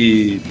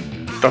ele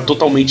tá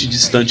totalmente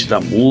distante da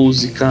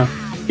música.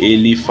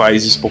 Ele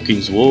faz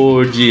spoken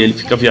word, ele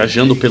fica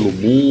viajando pelo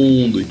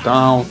mundo e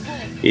tal.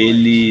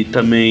 Ele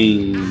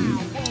também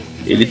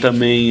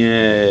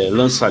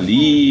lança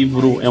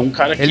livro. É um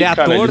cara que, ele é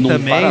ator, ele não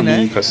também, para né?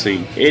 nunca,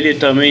 assim. Ele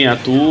também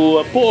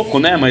atua, pouco,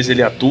 né? Mas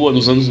ele atua,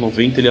 nos anos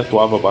 90 ele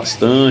atuava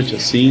bastante,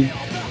 assim.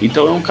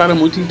 Então é um cara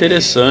muito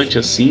interessante,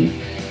 assim,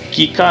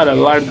 que, cara,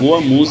 largou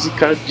a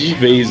música de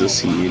vez,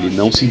 assim. Ele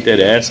não se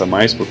interessa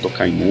mais por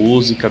tocar em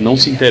música, não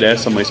se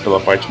interessa mais pela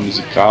parte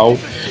musical.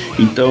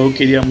 Então eu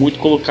queria muito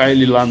colocar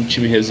ele lá no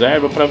time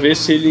reserva pra ver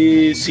se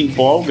ele se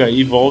empolga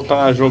e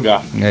volta a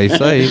jogar. É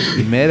isso aí,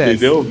 ele merece.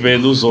 Entendeu?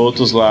 Vendo os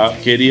outros lá.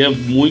 Queria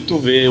muito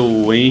ver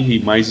o Henry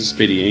mais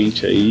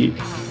experiente aí,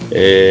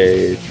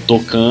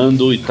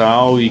 tocando e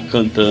tal, e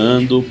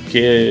cantando,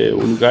 porque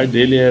o lugar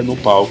dele é no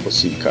palco,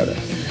 assim, cara.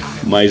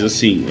 Mas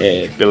assim,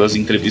 pelas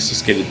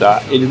entrevistas que ele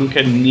dá, ele não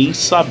quer nem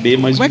saber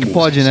mais. Como é que música,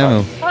 pode, sabe?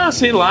 Né, meu?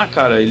 Sei lá,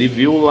 cara, ele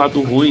viu o lado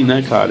ruim,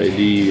 né, cara?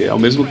 Ele, ao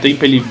mesmo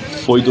tempo, ele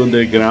foi do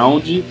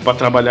underground pra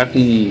trabalhar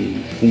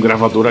com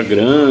gravadora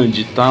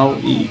grande e tal.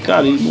 E,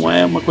 cara, ele não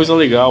é uma coisa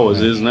legal, às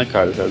vezes, né,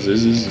 cara? Às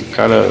vezes o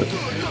cara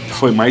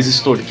foi mais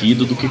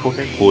extorquido do que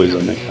qualquer coisa,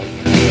 né, cara?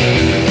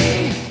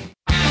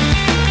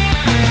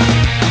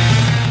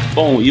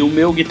 Bom, e o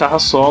meu guitarra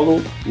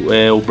solo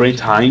é o Brent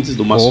Hinds,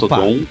 do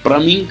Mastodon. Pra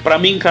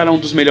mim, cara, é um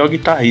dos melhores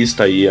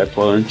guitarristas aí,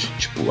 atuante.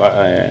 Tipo,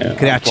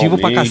 criativo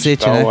pra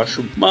cacete, tal, né? Eu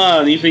acho,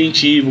 mano,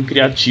 inventivo,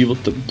 criativo,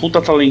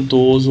 puta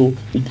talentoso,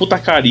 um puta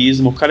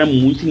carisma. O cara é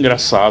muito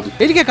engraçado.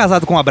 Ele que é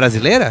casado com uma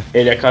brasileira?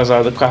 Ele é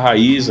casado com a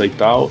Raíza e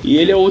tal. E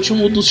ele é o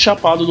último dos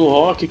chapados do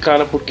rock,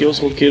 cara, porque os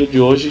roqueiros de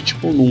hoje,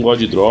 tipo, não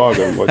gostam de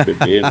droga, não gostam de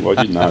beber, não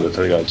gostam de nada,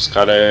 tá ligado? Os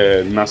caras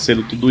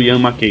nasceram tudo Ian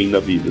McCain da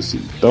vida, assim.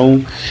 Então,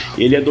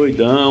 ele é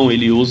doidão.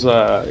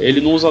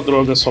 Ele não usa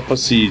droga só pra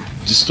se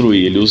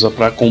destruir, ele usa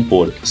pra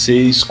compor. Você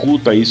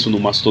escuta isso no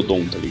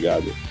Mastodon, tá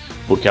ligado?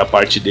 Porque a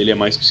parte dele é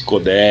mais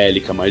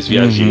psicodélica, mais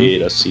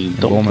viajeira, assim.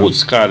 Então,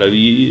 putz, cara,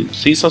 e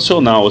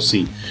sensacional,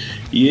 assim.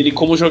 E ele,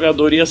 como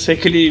jogador, ia ser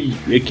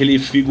aquele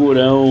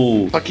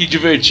figurão, só que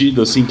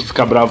divertido, assim, que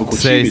fica bravo com o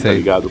time, tá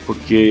ligado?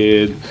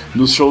 Porque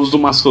nos shows do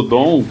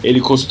Mastodon, ele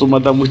costuma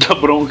dar muita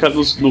bronca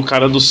no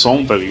cara do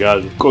som, tá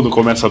ligado? Quando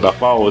começa a dar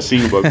pau,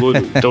 assim, o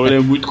bagulho. Então ele é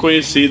muito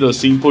conhecido,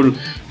 assim, por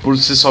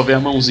você só ver a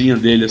mãozinha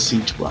dele, assim,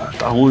 tipo,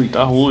 tá ruim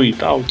e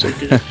tal, não sei o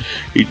quê.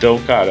 Então,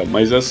 cara,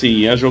 mas assim,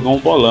 ia jogar um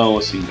bolão,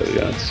 assim, tá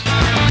ligado?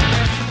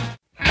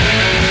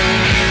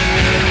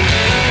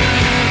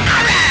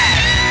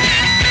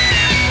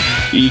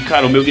 E,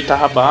 cara, o meu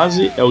guitarra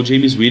base é o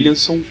James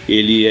Williamson.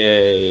 Ele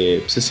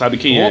é... Você sabe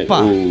quem é?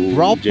 O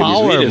Raw James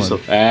Power, Williamson.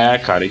 Mano.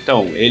 Cara,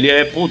 então, ele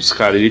é... Putz,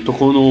 cara, ele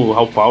tocou no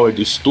Raw Power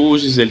do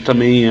Stooges. Ele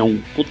também é um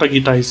puta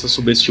guitarrista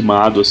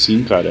subestimado,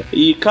 assim, cara.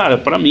 E, cara,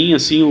 pra mim,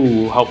 assim,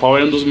 o Raw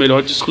Power é um dos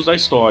melhores discos da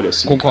história,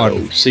 assim.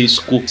 Concordo.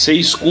 Você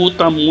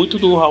escuta muito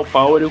do Raw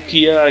Power o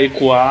que ia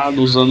ecoar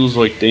nos anos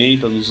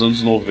 80, nos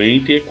anos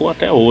 90 e ecoa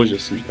até hoje,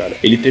 assim, cara.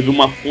 Ele teve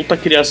uma puta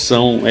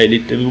criação, ele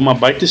teve uma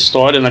baita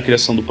história na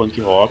criação do punk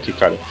rock,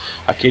 cara.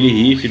 Aquele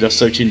riff da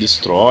Search and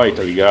Destroy,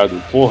 tá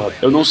ligado? Porra,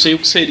 eu não sei o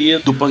que seria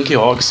do punk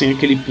rock sem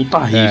aquele puta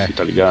riff,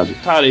 tá ligado?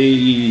 Cara,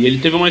 ele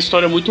teve uma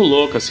história muito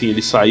louca, assim.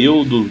 Ele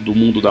saiu do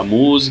mundo da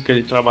música,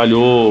 ele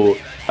trabalhou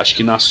acho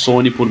que na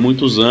Sony por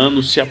muitos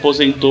anos, se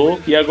aposentou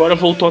e agora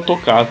voltou a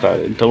tocar, tá?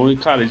 Então,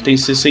 cara, ele tem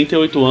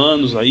 68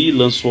 anos aí,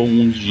 lançou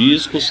uns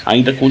discos,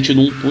 ainda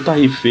continua um puta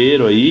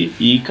rifeiro aí,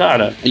 e,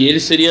 cara, e ele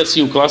seria,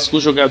 assim, o clássico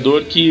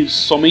jogador que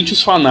somente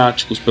os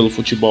fanáticos pelo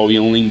futebol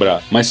iam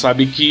lembrar, mas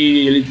sabe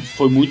que ele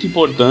foi muito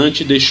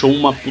importante e deixou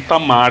uma puta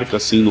marca,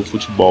 assim, no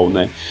futebol,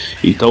 né?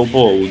 Então,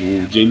 pô,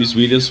 o James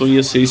Williamson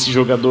ia ser esse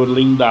jogador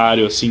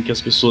lendário, assim, que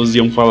as pessoas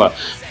iam falar,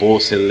 pô,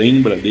 você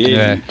lembra dele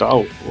e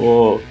tal?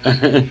 Pô.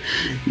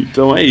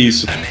 Então é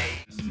isso.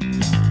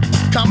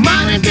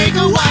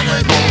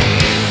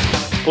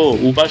 Pô,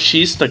 o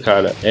baixista,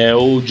 cara, é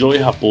o Joey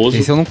Raposo.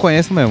 Esse eu não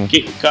conheço mesmo.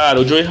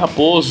 Cara, o Joey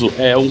Raposo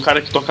é um cara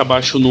que toca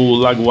baixo no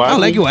Lagwagon. Ah,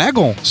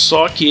 Lagwagon?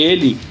 Só que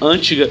ele,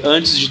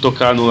 antes de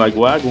tocar no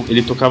Lagwagon,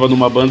 ele tocava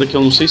numa banda que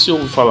eu não sei se eu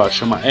ouvi falar,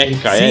 chama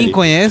RKL. Sim,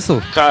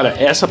 conheço. Cara,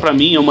 essa pra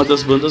mim é uma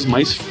das bandas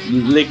mais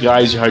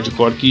legais de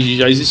hardcore que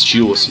já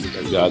existiu, assim,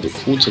 tá ligado?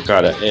 Putz,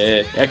 cara,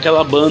 é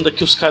aquela banda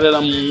que os caras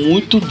eram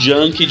muito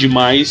junk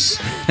demais,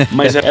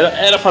 mas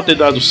era pra ter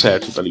dado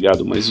certo, tá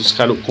ligado? Mas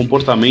o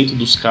comportamento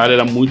dos caras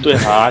era muito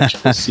errado.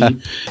 Assim,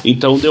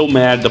 então deu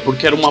merda,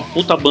 porque era uma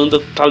puta banda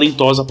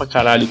talentosa pra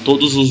caralho,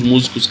 todos os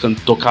músicos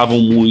tocavam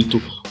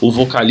muito, o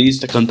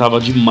vocalista cantava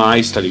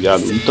demais, tá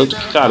ligado? Tanto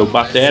que, cara, o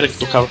batera que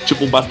tocava,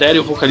 tipo, o batera e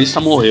o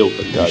vocalista morreu,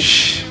 tá ligado?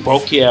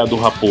 Qual que é a do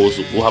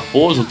Raposo? O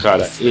Raposo,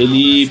 cara,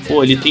 ele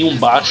tem um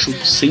baixo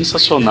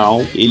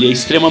sensacional, ele é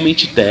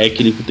extremamente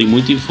técnico, tem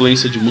muita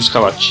influência de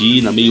música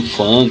latina, meio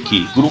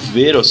funk,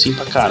 grooveiro assim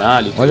pra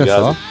caralho, tá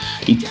ligado? Olha só.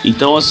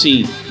 Então,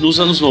 assim, nos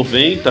anos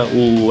 90,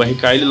 o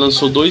RK ele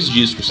lançou 2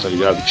 discos, tá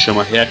ligado? Que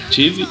chama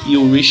Reactive e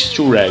o Wish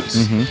to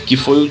Rags, que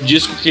foi o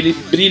disco que ele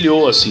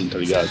brilhou, assim, tá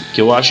ligado?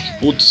 Que eu acho que,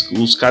 putz,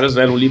 os caras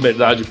deram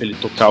liberdade pra ele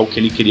tocar o que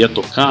ele queria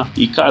tocar.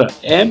 E, cara,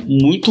 é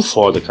muito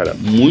foda, cara.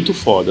 Muito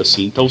foda,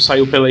 assim. Então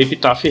saiu pela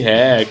Epitaph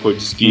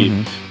Records, que,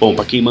 bom,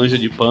 pra quem manja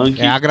de punk,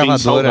 é a gravadora,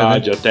 tem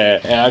saudade, né?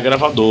 Até. É a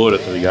gravadora,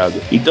 tá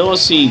ligado? Então,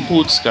 assim,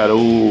 putz, cara,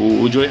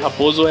 o Joey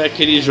Raposo é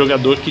aquele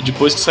jogador que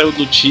depois que saiu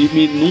do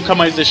time, nunca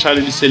mais deixaram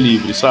ele ser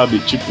livre, sabe?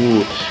 Tipo,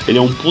 ele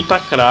é um puta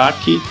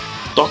craque,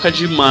 toca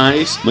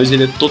demais, mas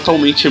ele é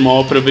totalmente mal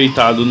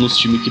aproveitado nos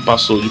times que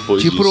passou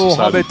depois tipo disso, o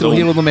sabe? Robert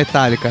Trujillo no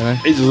Metallica, né?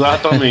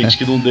 Exatamente,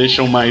 que não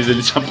deixam mais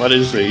ele se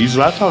aparecer.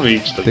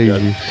 Exatamente, tá ligado?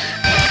 Entendi.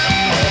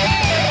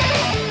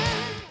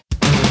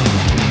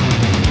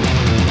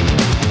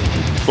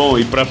 Bom,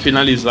 e pra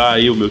finalizar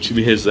aí o meu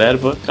time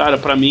reserva, cara,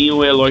 pra mim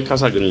o Eloy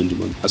Casagrande,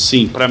 mano.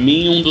 Assim, pra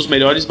mim um dos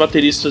melhores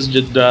bateristas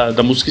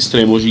da música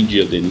extrema hoje em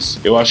dia, Denis.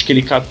 Eu acho que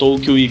ele catou o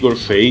que o Igor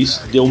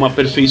fez, deu uma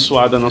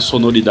aperfeiçoada na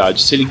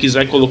sonoridade. Se ele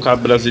quiser colocar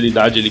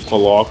brasilidade, ele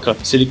coloca.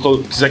 Se ele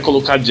quiser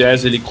colocar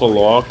jazz, ele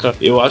coloca.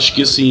 Eu acho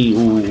que, assim,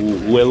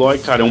 o Eloy,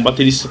 cara, é um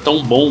baterista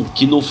tão bom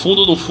que no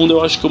fundo,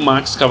 eu acho que o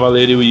Max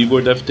Cavaleiro e o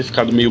Igor devem ter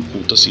ficado meio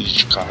puto, assim,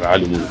 de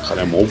caralho, mano, o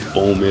cara é mó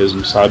bom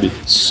mesmo, sabe?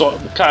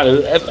 Cara,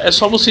 é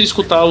só você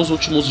escutar os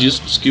últimos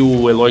discos que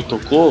o Eloy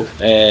tocou,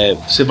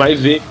 você vai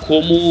ver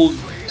como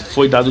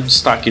foi dado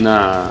destaque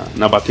na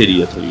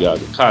bateria, tá ligado?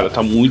 Cara,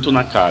 tá muito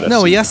na cara.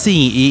 Não, assim. e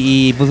assim,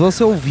 e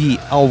você ouvir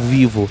ao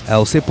vivo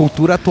o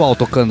Sepultura atual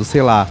tocando,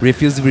 sei lá,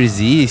 Refuse to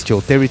Resist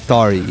ou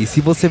Territory, e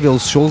se você ver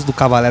os shows do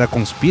Cavalera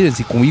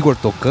Conspiracy com o Igor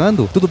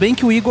tocando, tudo bem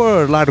que o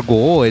Igor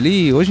largou,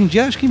 ele hoje em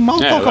dia acho que mal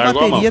toca a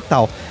bateria e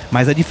tal,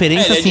 mas a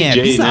diferença, assim, DJ,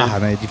 é bizarra,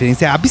 né? A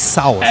diferença é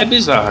abissal. Assim. É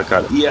bizarra,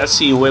 cara. E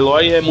assim, o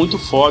Eloy é muito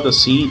foda,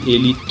 assim,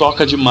 ele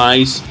toca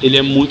demais, ele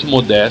é muito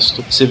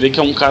modesto. Você vê que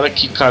é um cara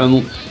que, cara,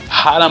 não...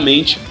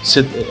 Raramente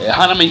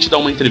dá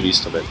uma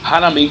entrevista, velho.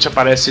 Raramente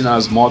aparece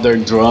nas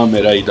Modern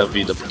Drummer aí da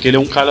vida, porque ele é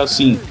um cara,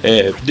 assim,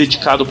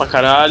 dedicado pra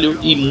caralho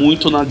e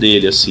muito na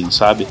dele, assim,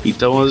 sabe?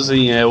 Então,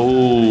 assim,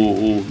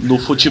 no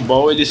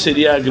futebol ele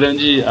seria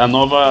a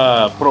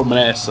nova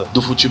promessa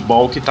do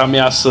futebol que tá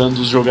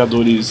ameaçando os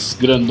jogadores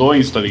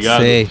grandões, tá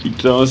ligado? Sei.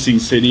 Então, assim,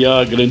 seria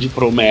a grande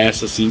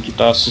promessa, assim, que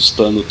tá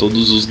assustando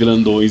todos os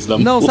grandões da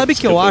música. Não, sabe o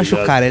que eu tá acho,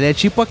 ligado? cara? Ele é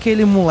tipo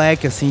aquele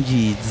moleque, assim,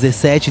 de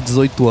 17,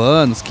 18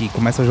 anos, que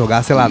começa a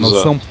jogar, sei lá, no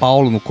São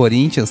Paulo, no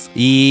Corinthians,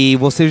 e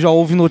você já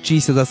ouve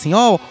notícias assim,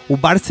 o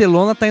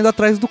Barcelona tá indo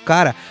atrás do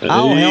cara.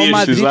 O Real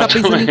Madrid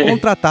exatamente. Tá pensando em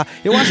contratar.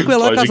 Eu acho que o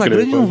Eloy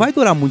Casagrande não vai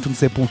durar muito no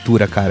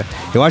Sepultura, cara.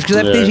 Eu acho que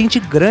deve ter gente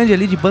grande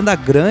ali, de banda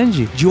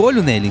grande, de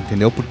olho nele,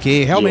 entendeu?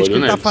 Porque realmente o que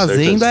ele tá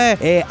fazendo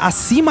é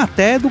acima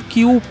até do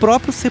que o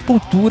próprio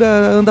Sepultura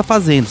anda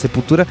fazendo.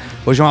 Sepultura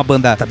hoje é uma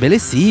banda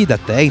estabelecida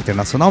até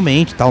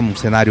internacionalmente, tal, num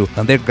cenário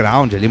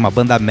underground ali, uma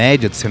banda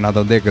média do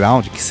cenário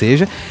underground, que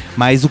seja,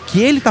 mas o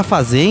que ele tá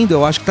fazendo,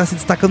 eu acho que tá se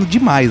destacando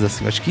demais,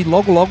 assim. Eu acho que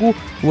logo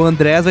o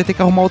Andrés vai ter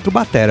que arrumar outro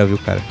batera, viu,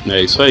 cara?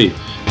 É isso aí.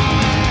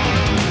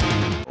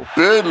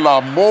 Pelo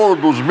amor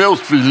dos meus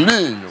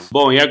filhinhos.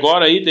 Bom, e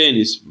agora aí,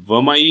 Denis,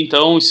 vamos aí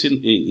então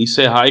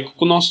encerrar aí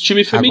com o nosso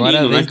time feminino,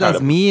 agora é a vez, né, cara?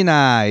 das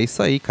minas,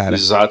 isso aí, cara.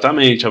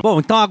 Exatamente. Bom,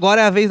 então agora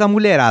é a vez da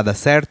mulherada,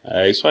 certo?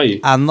 É isso aí.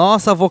 A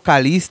nossa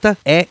vocalista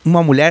é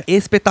uma mulher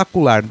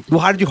espetacular, do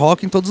hard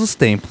rock em todos os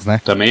tempos,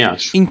 né? Também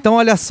acho. Então,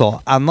 olha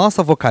só, a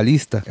nossa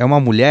vocalista é uma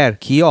mulher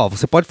que,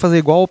 você pode fazer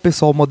igual o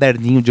pessoal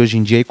moderninho de hoje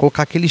em dia e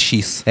colocar aquele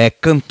X. É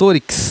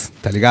Cantorix.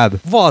 tá ligado?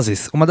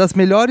 Vozes, uma das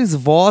melhores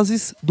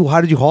vozes do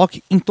hard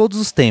rock em todos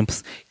os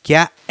tempos, que é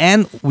a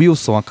Ann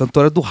Wilson, a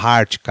cantora do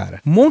Heart,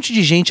 cara. Um monte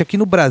de gente aqui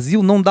no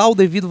Brasil não dá o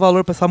devido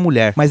valor pra essa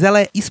mulher, mas ela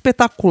é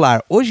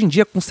espetacular. Hoje em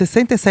dia, com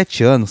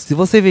 67 anos, se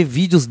você ver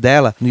vídeos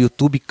dela no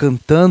YouTube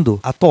cantando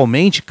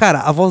atualmente,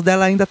 cara, a voz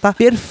dela ainda tá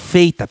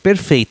perfeita,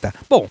 perfeita.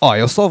 Bom, ó,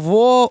 eu só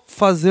vou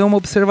fazer uma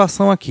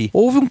observação aqui.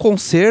 Houve um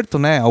concerto,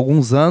 né, há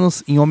alguns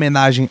anos, em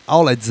homenagem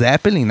ao Led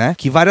Zeppelin, né,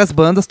 que várias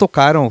bandas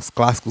tocaram os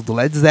clássicos do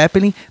Led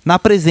Zeppelin na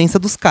presença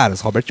dos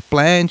caras, Robert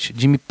Plant,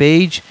 Jimmy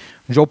Page,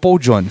 Joe Paul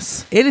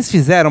Jones. Eles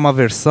fizeram uma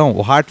versão,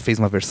 o Heart fez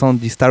uma versão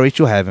de Starway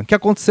to Heaven. O que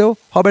aconteceu?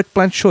 Robert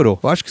Plant chorou.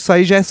 Eu acho que isso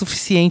aí já é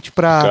suficiente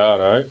pra...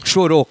 Caralho.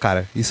 Chorou,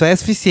 cara. Isso aí é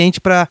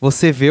suficiente pra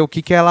você ver o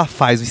que ela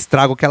faz, o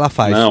estrago que ela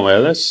faz. Não,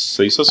 ela é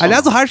sensacional.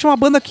 Aliás, o Heart é uma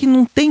banda que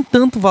não tem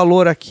tanto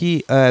valor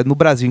aqui no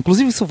Brasil.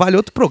 Inclusive, isso vale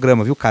outro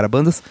programa, viu, cara?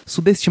 Bandas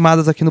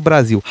subestimadas aqui no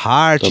Brasil.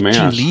 Heart,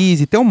 Tin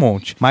Lizzy, tem um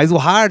monte. Mas o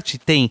Heart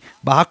tem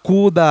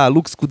Barracuda,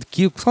 Lux Could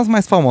Kill, que são as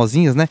mais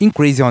famosinhas, né? In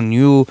Crazy on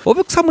You.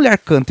 Ouve o que essa mulher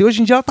canta. E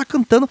hoje em dia ela tá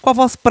cantando com a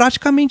voz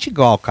praticamente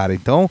igual, cara.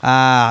 Então,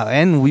 a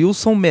Ann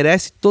Wilson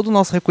merece todo o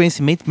nosso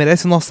reconhecimento,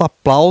 merece o nosso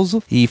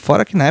aplauso. E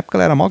fora que na época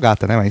ela era mó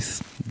gata, né?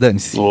 Mas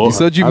dane-se.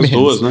 Isso eu de menos. As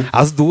duas, né?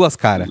 As duas,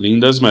 cara.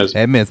 Lindas mesmo.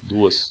 É mesmo.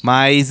 Duas.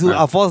 Mas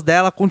a voz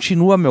dela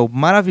continua, meu,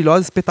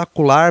 maravilhosa,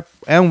 espetacular.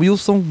 Ann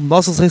Wilson,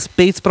 nossos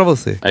respeitos pra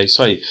você. É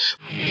isso aí.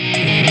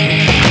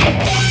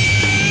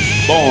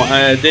 Bom,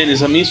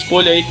 Denis, a minha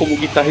escolha aí como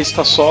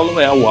guitarrista solo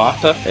é a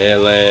Wata.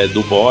 Ela é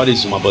do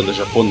Boris, uma banda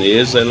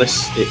japonesa. Ela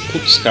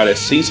putz, cara, é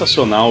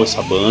sensacional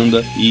essa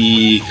banda.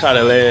 E, cara,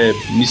 ela é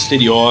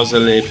misteriosa,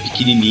 ela é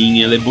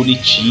pequenininha, ela é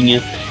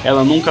bonitinha.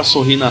 Ela nunca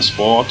sorri nas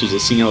fotos,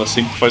 assim, ela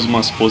sempre faz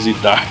umas pose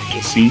dark,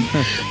 assim.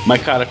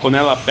 Mas, cara, quando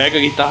ela pega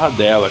a guitarra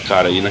dela,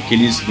 cara, e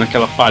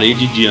naquela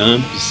parede de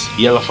amps,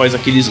 e ela faz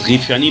aqueles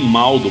riff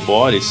animal do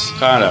Boris,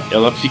 cara,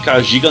 ela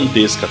fica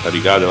gigantesca, tá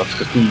ligado? Ela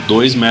fica com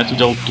 2 metros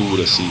de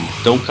altura, assim.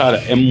 Então,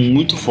 cara, é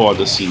muito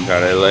foda, assim,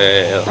 cara.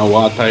 A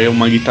Wata é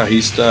uma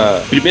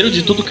guitarrista... Primeiro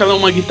de tudo que ela é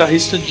uma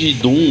guitarrista de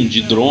Doom,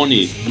 de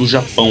drone do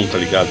Japão, tá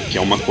ligado? Que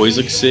é uma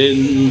coisa que você,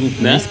 né?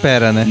 Nem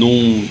espera, né?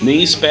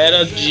 Nem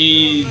espera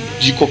de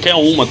qualquer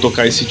uma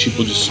tocar esse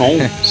tipo de som.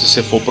 Se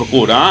você for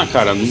procurar,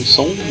 cara, não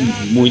são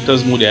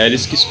muitas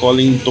mulheres que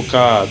escolhem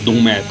tocar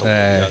Doom Metal,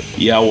 tá ligado?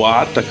 E a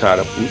Wata,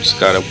 cara, putz,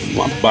 cara,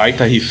 uma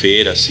baita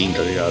rifeira, assim,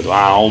 tá ligado?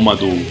 A alma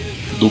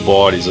do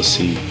Boris,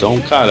 assim. Então,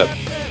 cara,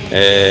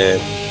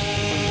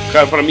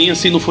 Cara, pra mim,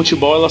 assim, no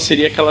futebol ela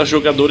seria aquela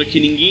jogadora que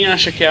ninguém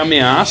acha que é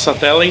ameaça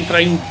até ela entrar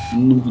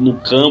no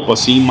campo,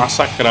 assim, e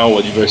massacrar o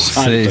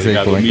adversário, tá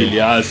ligado?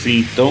 Humilhar, assim.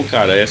 Então,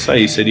 cara, essa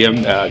aí seria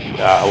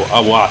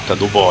a Wata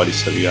do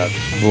Boris, tá ligado?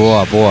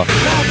 Boa, boa.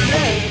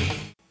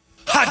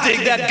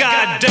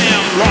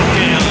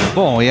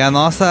 Bom, e a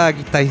nossa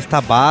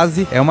guitarrista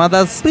base é uma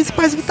das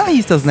principais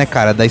guitarristas, né,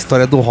 cara, da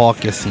história do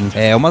rock, assim.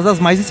 É uma das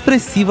mais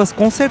expressivas,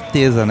 com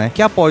certeza, né?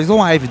 Que é a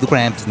Poison Ivy do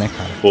Cramps, né,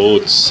 cara?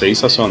 Putz,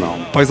 sensacional.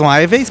 Poison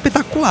Ivy é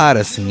espetacular,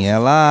 assim.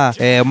 Ela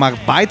é uma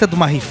baita de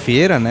uma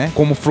rifeira, né?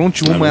 Como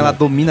frontwoman, ela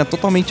domina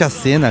totalmente a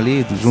cena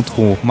ali, junto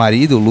com o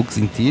marido, o Lux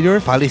Interior,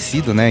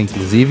 falecido, né,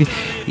 inclusive.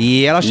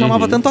 E ela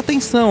chamava tanto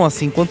atenção,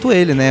 assim, quanto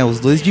ele, né? Os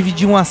dois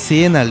dividiam a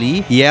cena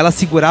ali e ela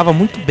segurava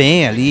muito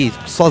bem ali,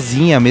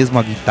 sozinha mesmo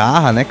a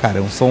guitarra, né,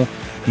 cara? Um som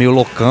meio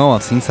loucão,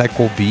 assim,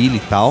 psychobilly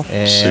e tal.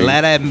 Ela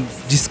era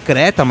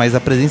discreta, mas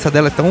a presença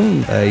dela é tão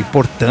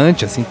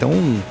importante, assim, tão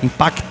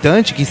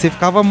impactante, que você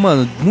ficava,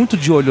 mano, muito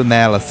de olho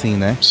nela, assim,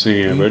 né?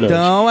 Sim, é verdade.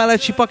 Então, ela é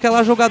tipo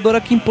aquela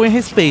jogadora que impõe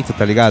respeito,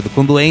 tá ligado?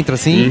 Quando entra,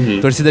 assim,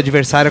 torcida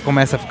adversária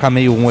começa a ficar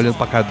meio um olhando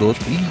pra cara do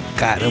outro. Ih,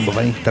 caramba,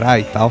 vai entrar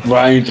e tal.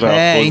 Vai entrar,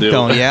 fodeu.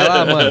 Então, e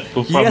ela,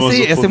 mano...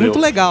 ia ser muito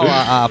legal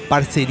a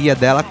parceria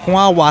dela com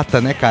a Wata,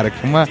 né, cara?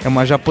 Que é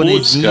uma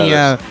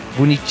japonesinha...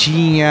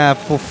 bonitinha,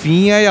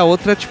 fofinha, e a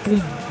outra, tipo,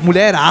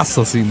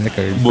 mulheraço, assim, né,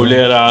 cara? Então,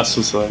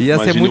 mulheraço, só. Ia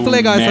ser muito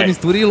legal essa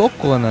mistura e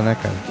loucona, né,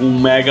 cara? Um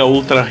mega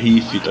ultra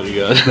riff, tá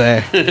ligado?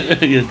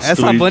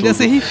 Essa banda ia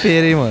ser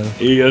rifeira, hein, mano?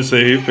 Ia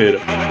ser rifeira.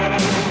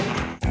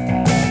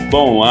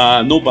 Bom,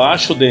 no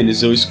baixo,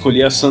 Denis, eu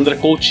escolhi a Sandra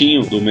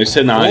Coutinho, do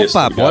Mercenários.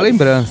 Opa, tá boa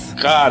lembrança.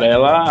 Cara,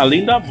 ela,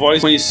 além da voz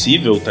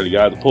conhecível, tá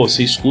ligado? Pô,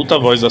 você escuta a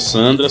voz da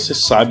Sandra, você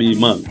sabe,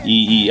 mano.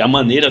 E a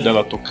maneira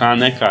dela tocar,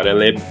 né, cara?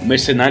 Ela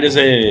Mercenários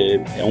é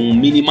um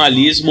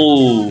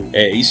minimalismo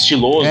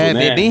estiloso,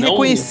 né? É bem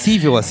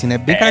reconhecível, assim, né?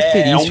 Bem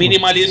característico. É um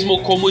minimalismo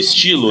como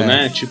estilo,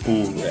 né? Tipo,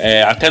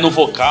 até no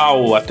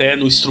vocal, até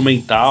no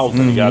instrumental,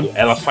 tá ligado?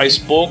 Ela faz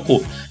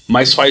pouco,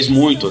 mas faz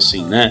muito,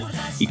 assim, né?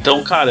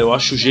 Então, cara, eu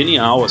acho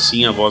genial,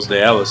 assim, a voz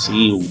dela,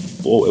 assim.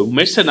 O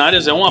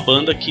Mercenárias é uma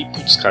banda que,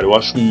 putz, cara, eu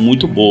acho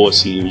muito boa,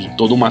 assim,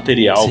 todo o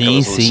material que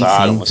elas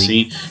lançaram,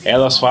 assim.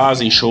 Elas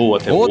fazem show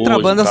até hoje. Outra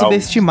banda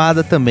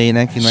subestimada também,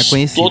 né? Que não é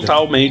conhecida.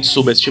 Totalmente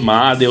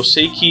subestimada. Eu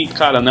sei que,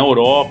 cara, na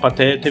Europa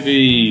até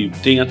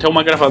tem até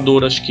uma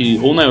gravadora, acho que,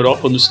 ou na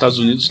Europa ou nos Estados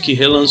Unidos, que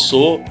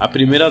relançou a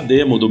primeira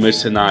demo do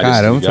Mercenárias,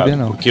 tá ligado? Sabia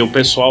não. Porque o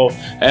pessoal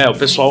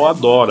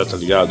adora, tá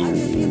ligado?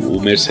 O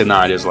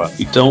Mercenárias lá.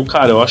 Então,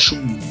 cara, eu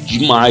acho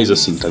demais,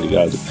 assim, tá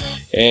ligado?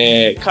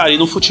 Cara, e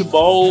no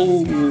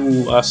futebol,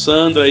 a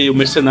Sandra e o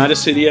Mercenária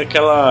seria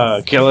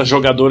aquela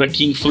jogadora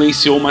que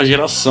influenciou uma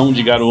geração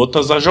de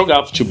garotas a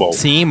jogar futebol.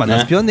 Sim, mas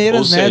das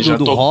pioneiras, ou né? Seja,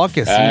 do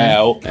rock, assim.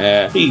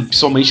 E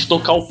principalmente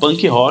tocar o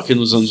punk rock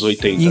nos anos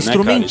 80, e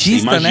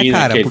instrumentista, né,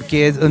 cara?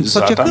 Porque antes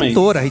só tinha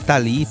cantora, Rita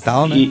Lee e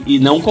tal, né? E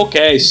não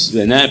qualquer,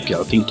 né? Porque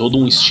ela tem todo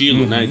um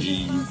estilo, né?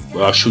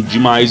 Eu acho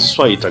demais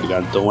isso aí, tá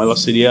ligado? Então ela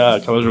seria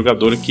aquela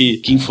jogadora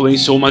que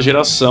influenciou uma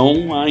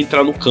geração a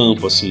entrar no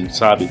campo, assim,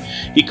 sabe?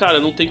 E, cara,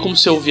 não tem como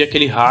você ouvir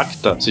aquele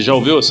Racta. Você já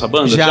ouviu essa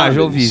banda? Já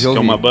ouvi. Que é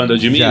uma banda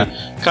de mim?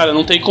 Cara,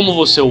 não tem como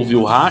você ouvir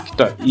o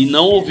Racta e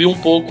não ouvir um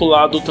pouco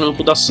lá do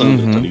trampo da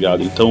Sandra, tá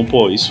ligado? Então,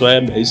 pô, isso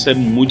é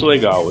muito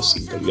legal,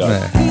 assim, tá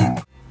ligado?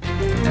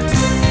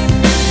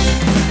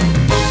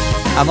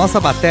 A nossa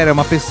batera é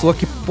uma pessoa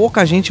que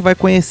pouca gente vai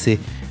conhecer,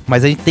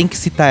 mas a gente tem que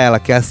citar ela,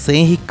 que é a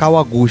Senri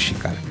Kawaguchi,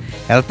 cara.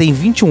 Ela tem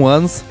 21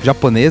 anos,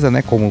 japonesa,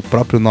 né, como o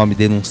próprio nome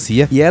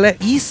denuncia, e ela é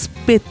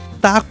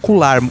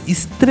espetacular,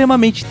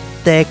 extremamente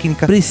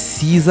técnica,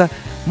 precisa.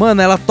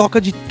 Mano, ela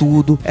toca de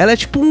tudo. Ela é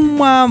tipo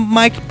uma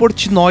Mike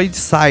Portnoy de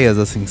saias,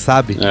 assim,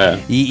 sabe?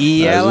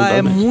 E ela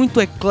é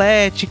muito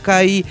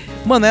eclética e...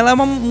 Mano, ela é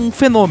um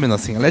fenômeno,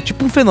 assim. Ela é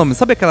tipo um fenômeno.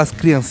 Sabe aquelas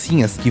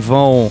criancinhas que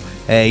vão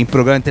em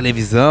programa de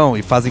televisão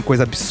e fazem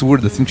coisa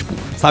absurda, assim, tipo...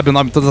 Sabe o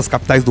nome de todas as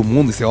capitais do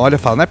mundo e você olha e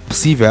fala, não é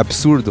possível, é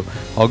absurdo.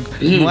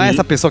 Não é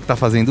essa pessoa que tá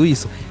fazendo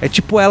isso. É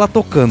tipo ela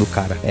tocando,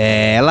 cara.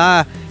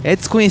 Ela é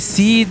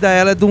desconhecida,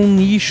 ela é de um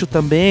nicho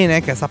também,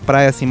 né? Que é essa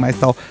praia, assim, mais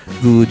tal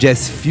do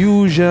jazz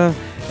fusion...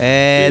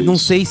 não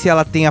sei se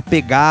ela tem a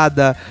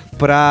pegada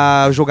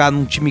pra jogar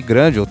num time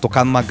grande ou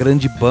tocar numa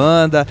grande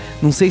banda.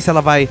 Não sei se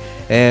ela vai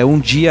um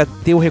dia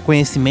ter o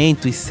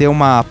reconhecimento e ser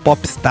uma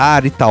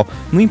popstar e tal.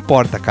 Não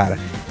importa, cara.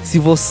 Se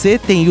você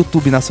tem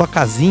YouTube na sua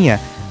casinha,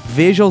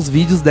 veja os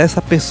vídeos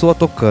dessa pessoa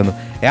tocando.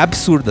 É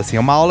absurdo, assim, é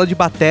uma aula de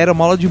bateria,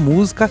 uma aula de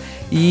música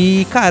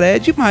e, cara, é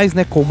demais,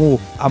 né? Como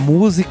a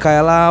música,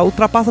 ela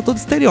ultrapassa todo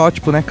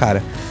estereótipo, né,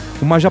 cara?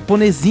 Uma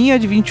japonesinha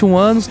de 21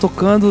 anos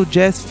tocando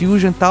jazz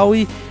fusion e tal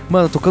e,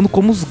 mano, tocando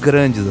como os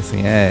grandes,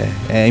 assim,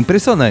 é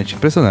impressionante,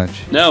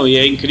 impressionante. Não, e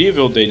é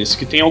incrível, Denis,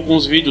 que tem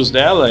alguns vídeos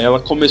dela, ela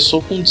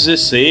começou com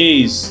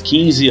 16,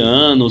 15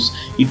 anos,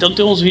 então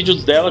tem uns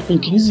vídeos dela com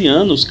 15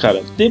 anos,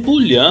 cara,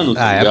 debulhando,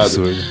 tá ligado? É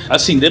absurdo.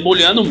 Assim,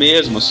 debulhando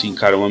mesmo, assim,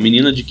 cara, uma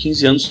menina de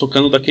 15 anos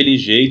tocando daquele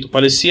jeito,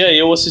 parecia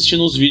eu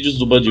assistindo os vídeos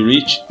do Buddy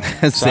Rich,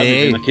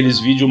 sabe, naqueles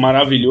vídeos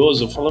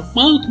maravilhosos, eu falo,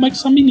 mano, como é que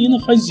essa menina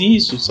faz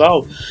isso,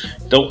 sabe?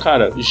 Então,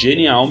 cara,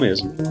 genial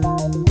mesmo.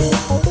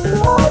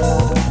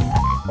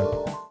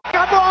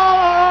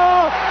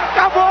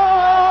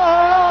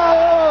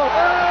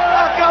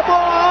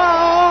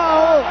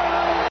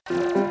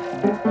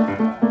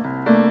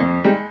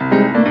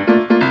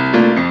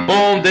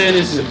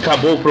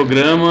 Acabou o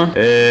programa,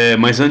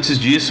 mas antes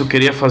disso eu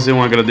queria fazer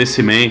um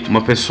agradecimento, uma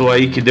pessoa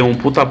aí que deu um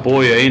puta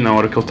apoio aí na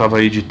hora que eu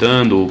tava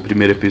editando o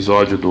primeiro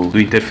episódio do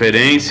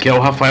Interferência, que é o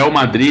Rafael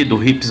Madrid,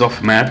 do Hips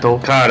of Metal.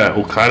 Cara,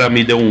 o cara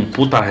me deu um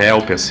puta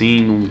help,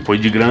 assim, foi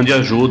de grande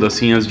ajuda,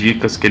 assim, as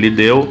dicas que ele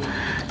deu.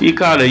 E,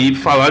 cara, e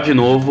falar de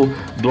novo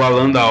do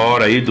Alan da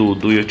Hora aí,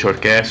 do Eita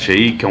Orquestra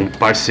aí, que é um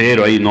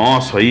parceiro aí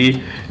nosso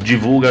aí,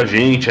 divulga a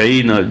gente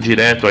aí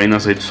direto aí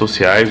nas redes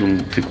sociais.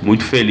 Fico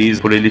muito feliz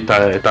por ele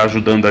tá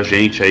ajudando a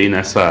gente aí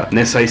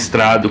nessa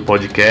estrada do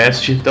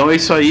podcast. Então é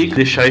isso aí,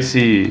 deixar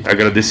esse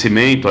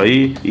agradecimento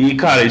aí. E,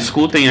 cara,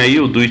 escutem aí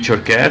o Eita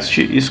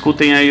Orquestra e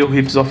escutem aí o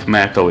Hips of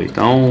Metal aí.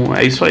 Então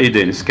é isso aí,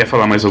 Denis. Quer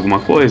falar mais alguma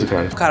coisa,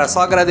 cara? Cara, só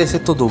agradecer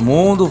todo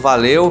mundo,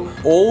 valeu.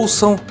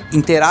 Ouçam,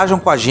 interajam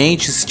com a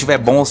gente, se tiver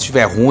bom, se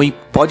tiver ruim.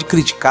 Pode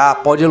criticar,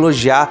 pode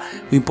elogiar.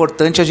 O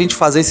importante é a gente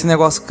fazer esse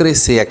negócio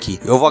crescer aqui.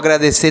 Eu vou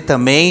agradecer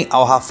também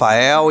ao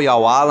Rafael e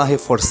ao Alan,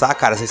 reforçar,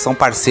 cara, vocês são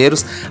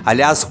parceiros.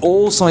 Aliás,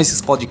 ouçam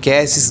esses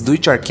podcasts do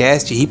Eita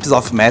Orquestra e Hips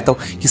of Metal,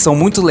 que são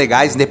muito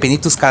legais,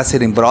 independente dos caras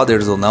serem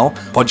brothers ou não.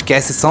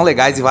 Podcasts são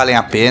legais e valem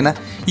a pena.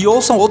 E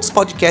ouçam outros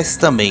podcasts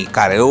também,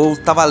 cara. Eu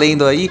tava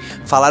lendo aí,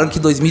 falaram que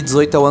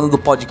 2018 é o ano do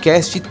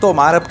podcast e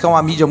tomara, porque é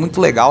uma mídia muito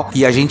legal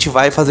e a gente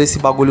vai fazer esse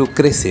bagulho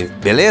crescer,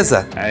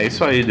 beleza? É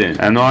isso aí, Denis.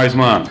 É nóis,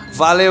 mano.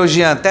 Valeu,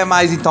 Jean. Até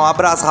mais, então.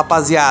 Abraço,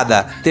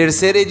 rapaziada.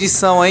 Terceira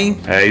edição, hein?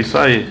 É isso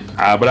aí.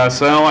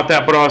 Abração, até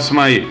a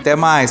próxima aí. Até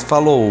mais.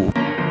 Falou.